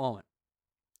to that moment.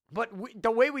 But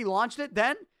the way we launched it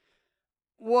then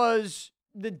was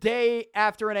the day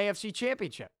after an AFC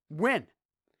Championship win.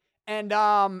 And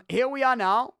here we are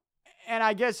now, and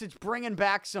I guess it's bringing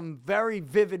back some very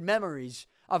vivid memories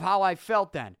of how I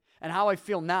felt then and how I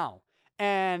feel now.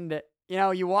 And,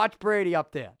 you watch Brady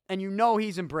up there, and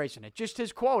he's embracing it. Just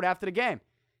his quote after the game,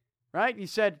 right? He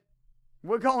said,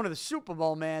 "We're going to the Super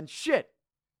Bowl, man. Shit.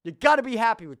 You got to be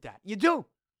happy with that. You do.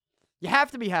 You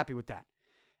have to be happy with that."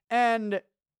 And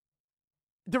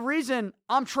the reason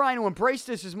I'm trying to embrace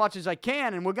this as much as I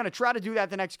can, and we're going to try to do that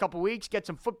the next couple weeks, get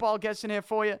some football guests in here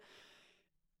for you,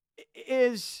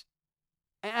 is,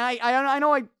 and I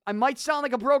know I might sound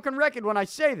like a broken record when I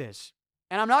say this,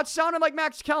 and I'm not sounding like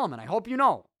Max Kellerman. I hope you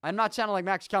know. I'm not sounding like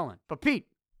Max Kellerman. But Pete,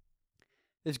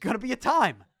 there's going to be a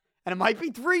time, and it might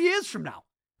be 3 years from now.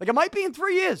 Like, it might be in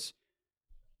 3 years,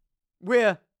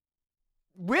 where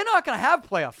we're not going to have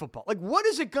playoff football. Like, what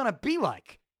is it going to be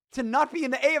like to not be in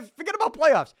the AFC? Forget about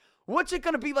playoffs. What's it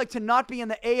going to be like to not be in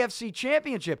the AFC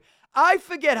Championship? I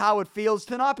forget how it feels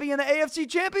to not be in the AFC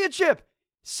Championship.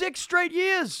 6 straight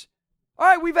years. All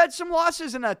right, we've had some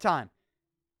losses in that time.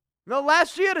 The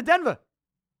last year to Denver,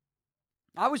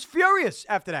 I was furious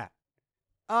after that.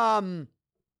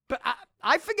 But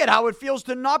I forget how it feels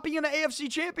to not be in the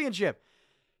AFC Championship.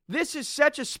 This is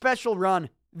such a special run.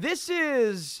 This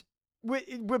is, with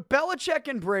Belichick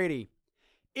and Brady,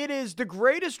 it is the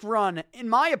greatest run, in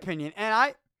my opinion.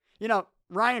 And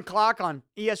Ryan Clark on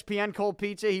ESPN Cold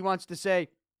Pizza, he wants to say,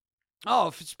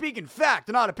 speaking fact,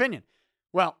 not opinion.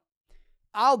 Well,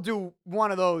 I'll do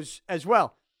one of those as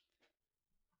well.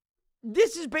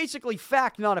 This is basically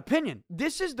fact, not opinion.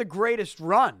 This is the greatest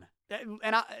run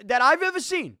that I've ever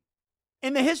seen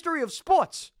in the history of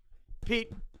sports,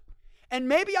 Pete. And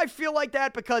maybe I feel like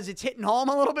that because it's hitting home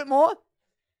a little bit more.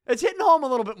 It's hitting home a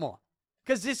little bit more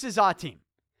because this is our team.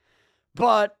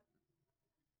 But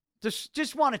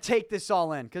just want to take this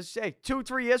all in because, hey,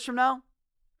 2-3 years from now,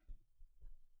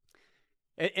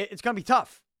 it's going to be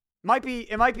tough. It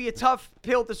might be a tough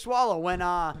pill to swallow when,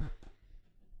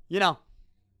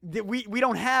 we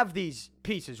don't have these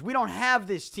pieces. We don't have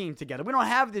this team together. We don't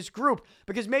have this group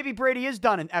because maybe Brady is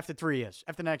done after 3 years,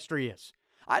 after the next 3 years.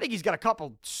 I think he's got a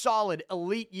couple solid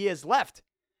elite years left,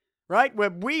 right? Where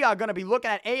we are going to be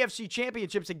looking at AFC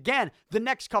championships again the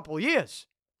next couple years.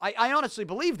 I honestly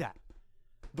believe that.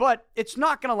 But it's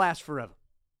not going to last forever.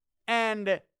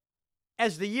 And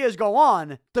as the years go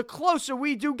on, the closer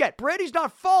we do get. Brady's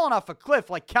not falling off a cliff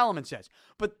like Kellerman says.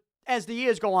 But as the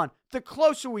years go on, the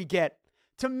closer we get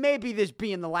to maybe this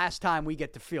being the last time we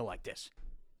get to feel like this.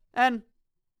 And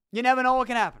you never know what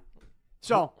can happen.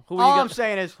 So I'm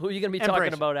saying is, who are you going to be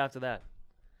talking about after that?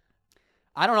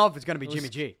 I don't know if it's going to be Jimmy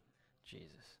G. Jesus.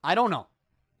 I don't know.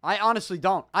 I honestly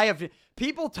don't.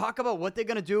 People talk about what they're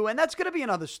going to do, and that's going to be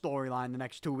another storyline the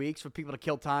next 2 weeks for people to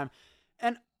kill time.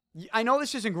 And I know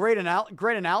this isn't great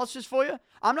analysis for you.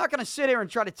 I'm not going to sit here and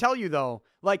try to tell you, though,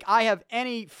 like I have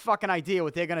any fucking idea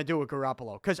what they're going to do with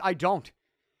Garoppolo, because I don't.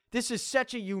 This is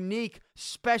such a unique,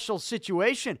 special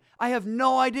situation. I have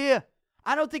no idea.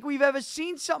 I don't think we've ever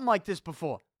seen something like this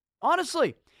before,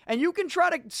 honestly. And you can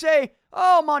try to say,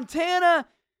 oh, Montana,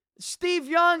 Steve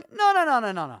Young.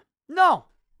 No.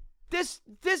 This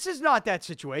is not that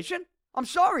situation. I'm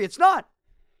sorry, it's not.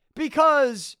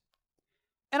 Because,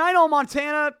 and I know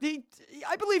Montana,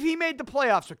 I believe he made the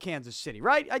playoffs with Kansas City,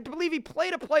 right? I believe he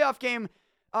played a playoff game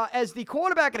as the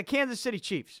quarterback of the Kansas City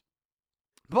Chiefs.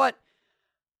 But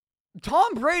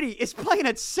Tom Brady is playing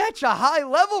at such a high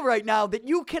level right now that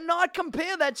you cannot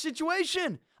compare that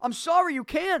situation. I'm sorry, you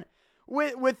can't.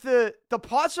 With the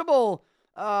possible,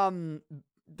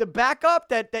 the backup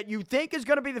that you think is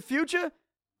going to be the future,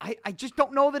 I just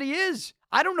don't know that he is.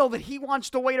 I don't know that he wants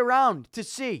to wait around to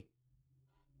see.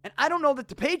 And I don't know that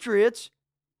the Patriots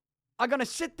are going to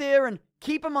sit there and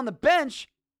keep him on the bench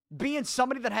being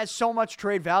somebody that has so much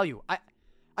trade value. I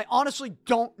honestly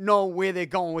don't know where they're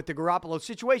going with the Garoppolo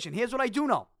situation. Here's what I do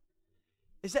know,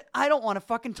 is that I don't want to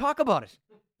fucking talk about it.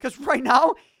 Because right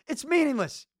now, it's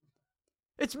meaningless.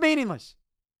 It's meaningless.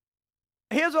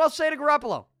 Here's what I'll say to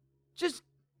Garoppolo. Just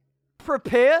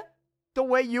prepare the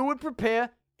way you would prepare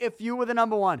if you were the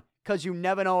number one, because you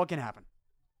never know what can happen.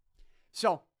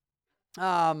 So,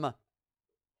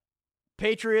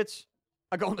 Patriots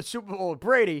are going to the Super Bowl with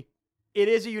Brady. It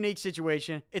is a unique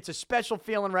situation. It's a special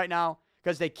feeling right now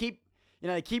because they keep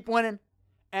winning.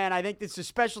 And I think it's a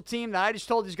special team that I just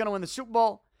told you is going to win the Super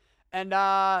Bowl. And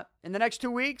in the next 2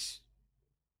 weeks,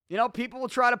 people will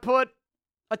try to put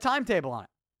a timetable on it.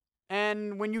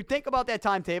 And when you think about that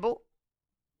timetable,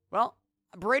 well,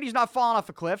 Brady's not falling off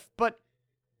a cliff, but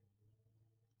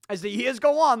as the years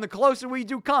go on, the closer we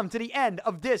do come to the end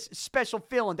of this special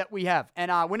feeling that we have. And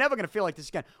we're never going to feel like this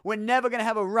again. We're never going to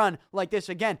have a run like this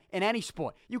again in any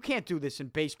sport. You can't do this in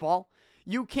baseball.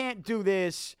 You can't do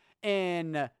this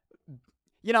in,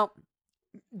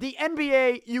 the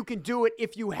NBA, you can do it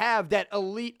if you have that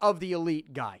elite of the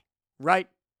elite guy, right?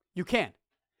 You can.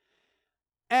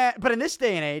 But in this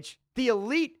day and age, the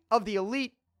elite of the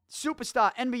elite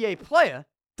superstar NBA player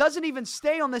doesn't even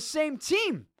stay on the same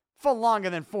team for longer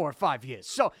than 4 or 5 years.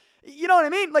 So, you know what I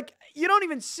mean? Like, you don't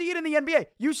even see it in the NBA.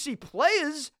 You see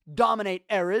players dominate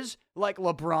eras like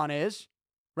LeBron is,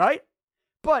 right?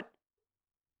 But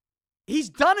he's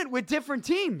done it with different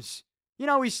teams.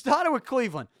 He started with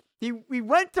Cleveland. He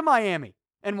went to Miami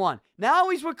and won. Now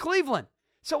he's with Cleveland.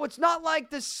 So it's not like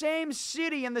the same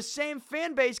city and the same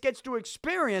fan base gets to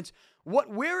experience what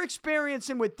we're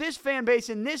experiencing with this fan base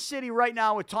in this city right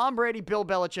now with Tom Brady, Bill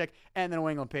Belichick, and the New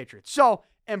England Patriots. So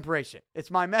embrace it.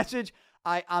 It's my message.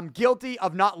 I'm guilty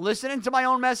of not listening to my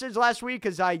own message last week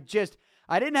because I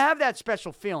didn't have that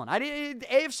special feeling. The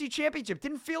AFC Championship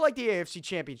didn't feel like the AFC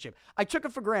Championship. I took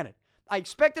it for granted. I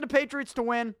expected the Patriots to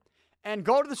win and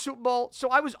go to the Super Bowl, so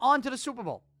I was on to the Super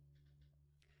Bowl.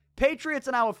 Patriots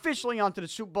are now officially on to the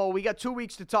Super Bowl. We got 2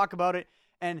 weeks to talk about it,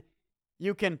 and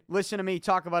you can listen to me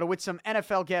talk about it with some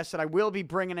NFL guests that I will be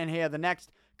bringing in here the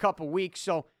next couple weeks.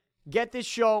 So get this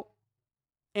show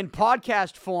in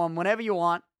podcast form whenever you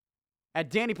want at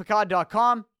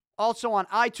DannyPicard.com. Also on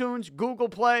iTunes, Google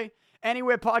Play,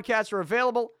 anywhere podcasts are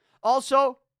available.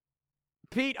 Also,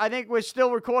 Pete, I think we're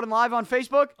still recording live on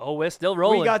Facebook. Oh, we're still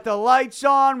rolling. We got the lights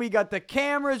on. We got the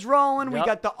cameras rolling. Yep. We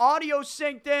got the audio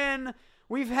synced in.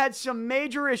 We've had some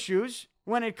major issues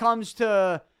when it comes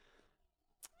to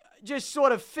just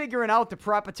sort of figuring out the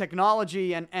proper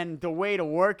technology and the way to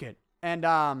work it. And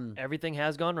everything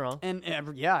has gone wrong. And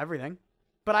everything.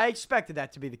 But I expected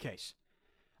that to be the case.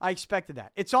 I expected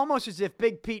that. It's almost as if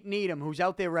Big Pete Needham, who's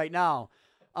out there right now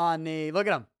on the, look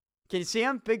at him. Can you see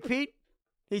him, Big Pete?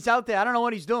 He's out there. I don't know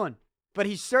what he's doing, but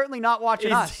he's certainly not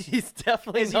watching us. He's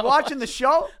definitely Is not he watching the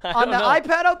show on the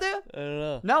iPad out there? I don't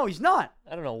know. No, he's not.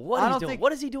 I don't know what he's doing.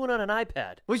 What is he doing on an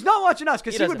iPad? Well, he's not watching us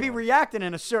because he would be reacting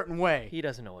in a certain way. He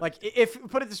doesn't know what. Like, if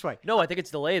put it this way. No, I think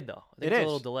it's delayed, though. I think it's a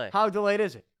little delay. How delayed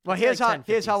is it? Well, here's how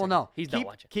we'll know. He's not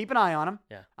watching. Keep an eye on him.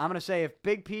 Yeah. I'm going to say if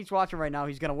Big Pete's watching right now,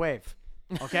 he's going to wave.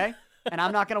 Okay? And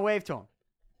I'm not going to wave to him.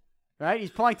 Right?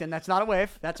 He's pointing. That's not a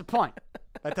wave. That's a point.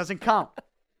 That doesn't count.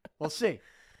 We'll see.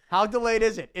 How delayed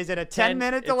is it? Is it a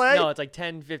 10-minute delay? No, it's like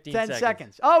 10, 15 10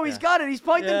 seconds. Oh, he's got it. He's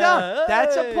pointing down.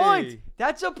 That's a point.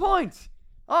 That's a point.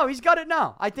 Oh, he's got it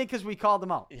now. I think because we called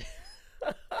him out.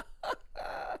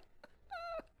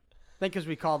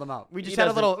 We just had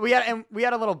a little. We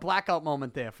had a little blackout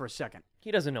moment there for a second.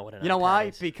 He doesn't know what an iPad You know why?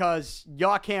 is. Because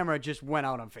your camera just went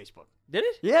out on Facebook. Did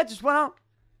it? Yeah, it just went out.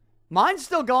 Mine's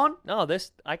still going. No,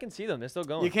 I can see them. They're still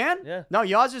going. You can? Yeah. No,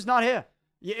 yours is not here.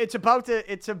 It's about to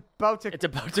crap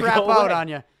go out away. on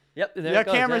you. Yep. There Your it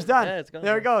goes. camera's done. Yeah, it's gone.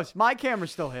 There it goes. My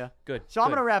camera's still here. Good. So I'm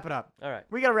going to wrap it up. All right.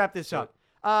 We got to wrap this up.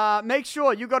 Make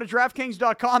sure you go to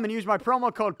DraftKings.com and use my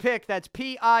promo code PIC. That's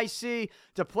PIC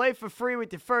to play for free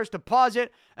with your first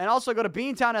deposit. And also go to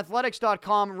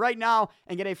BeantownAthletics.com right now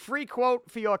and get a free quote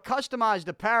for your customized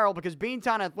apparel because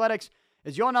Beantown Athletics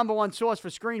is your number one source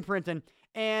for screen printing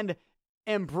and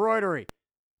embroidery.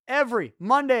 Every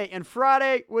Monday and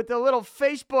Friday with a little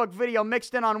Facebook video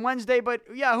mixed in on Wednesday. But,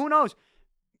 yeah, who knows?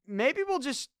 Maybe we'll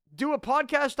just do a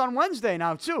podcast on Wednesday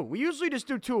now, too. We usually just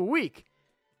do 2 a week.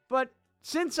 But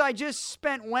since I just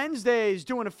spent Wednesdays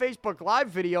doing a Facebook Live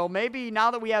video, maybe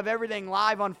now that we have everything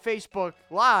live on Facebook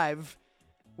Live,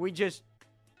 we just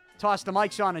toss the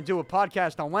mics on and do a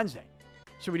podcast on Wednesday.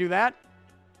 Should we do that?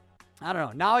 I don't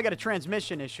know. Now I got a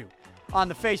transmission issue on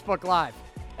the Facebook Live.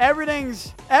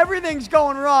 Everything's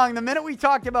going wrong. The minute we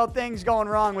talked about things going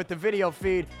wrong with the video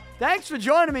feed. Thanks for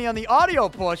joining me on the audio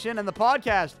portion and the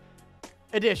podcast.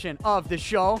 edition of the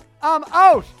show. I'm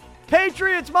out.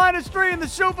 Patriots -3 in the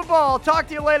Super Bowl. Talk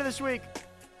to you later this week.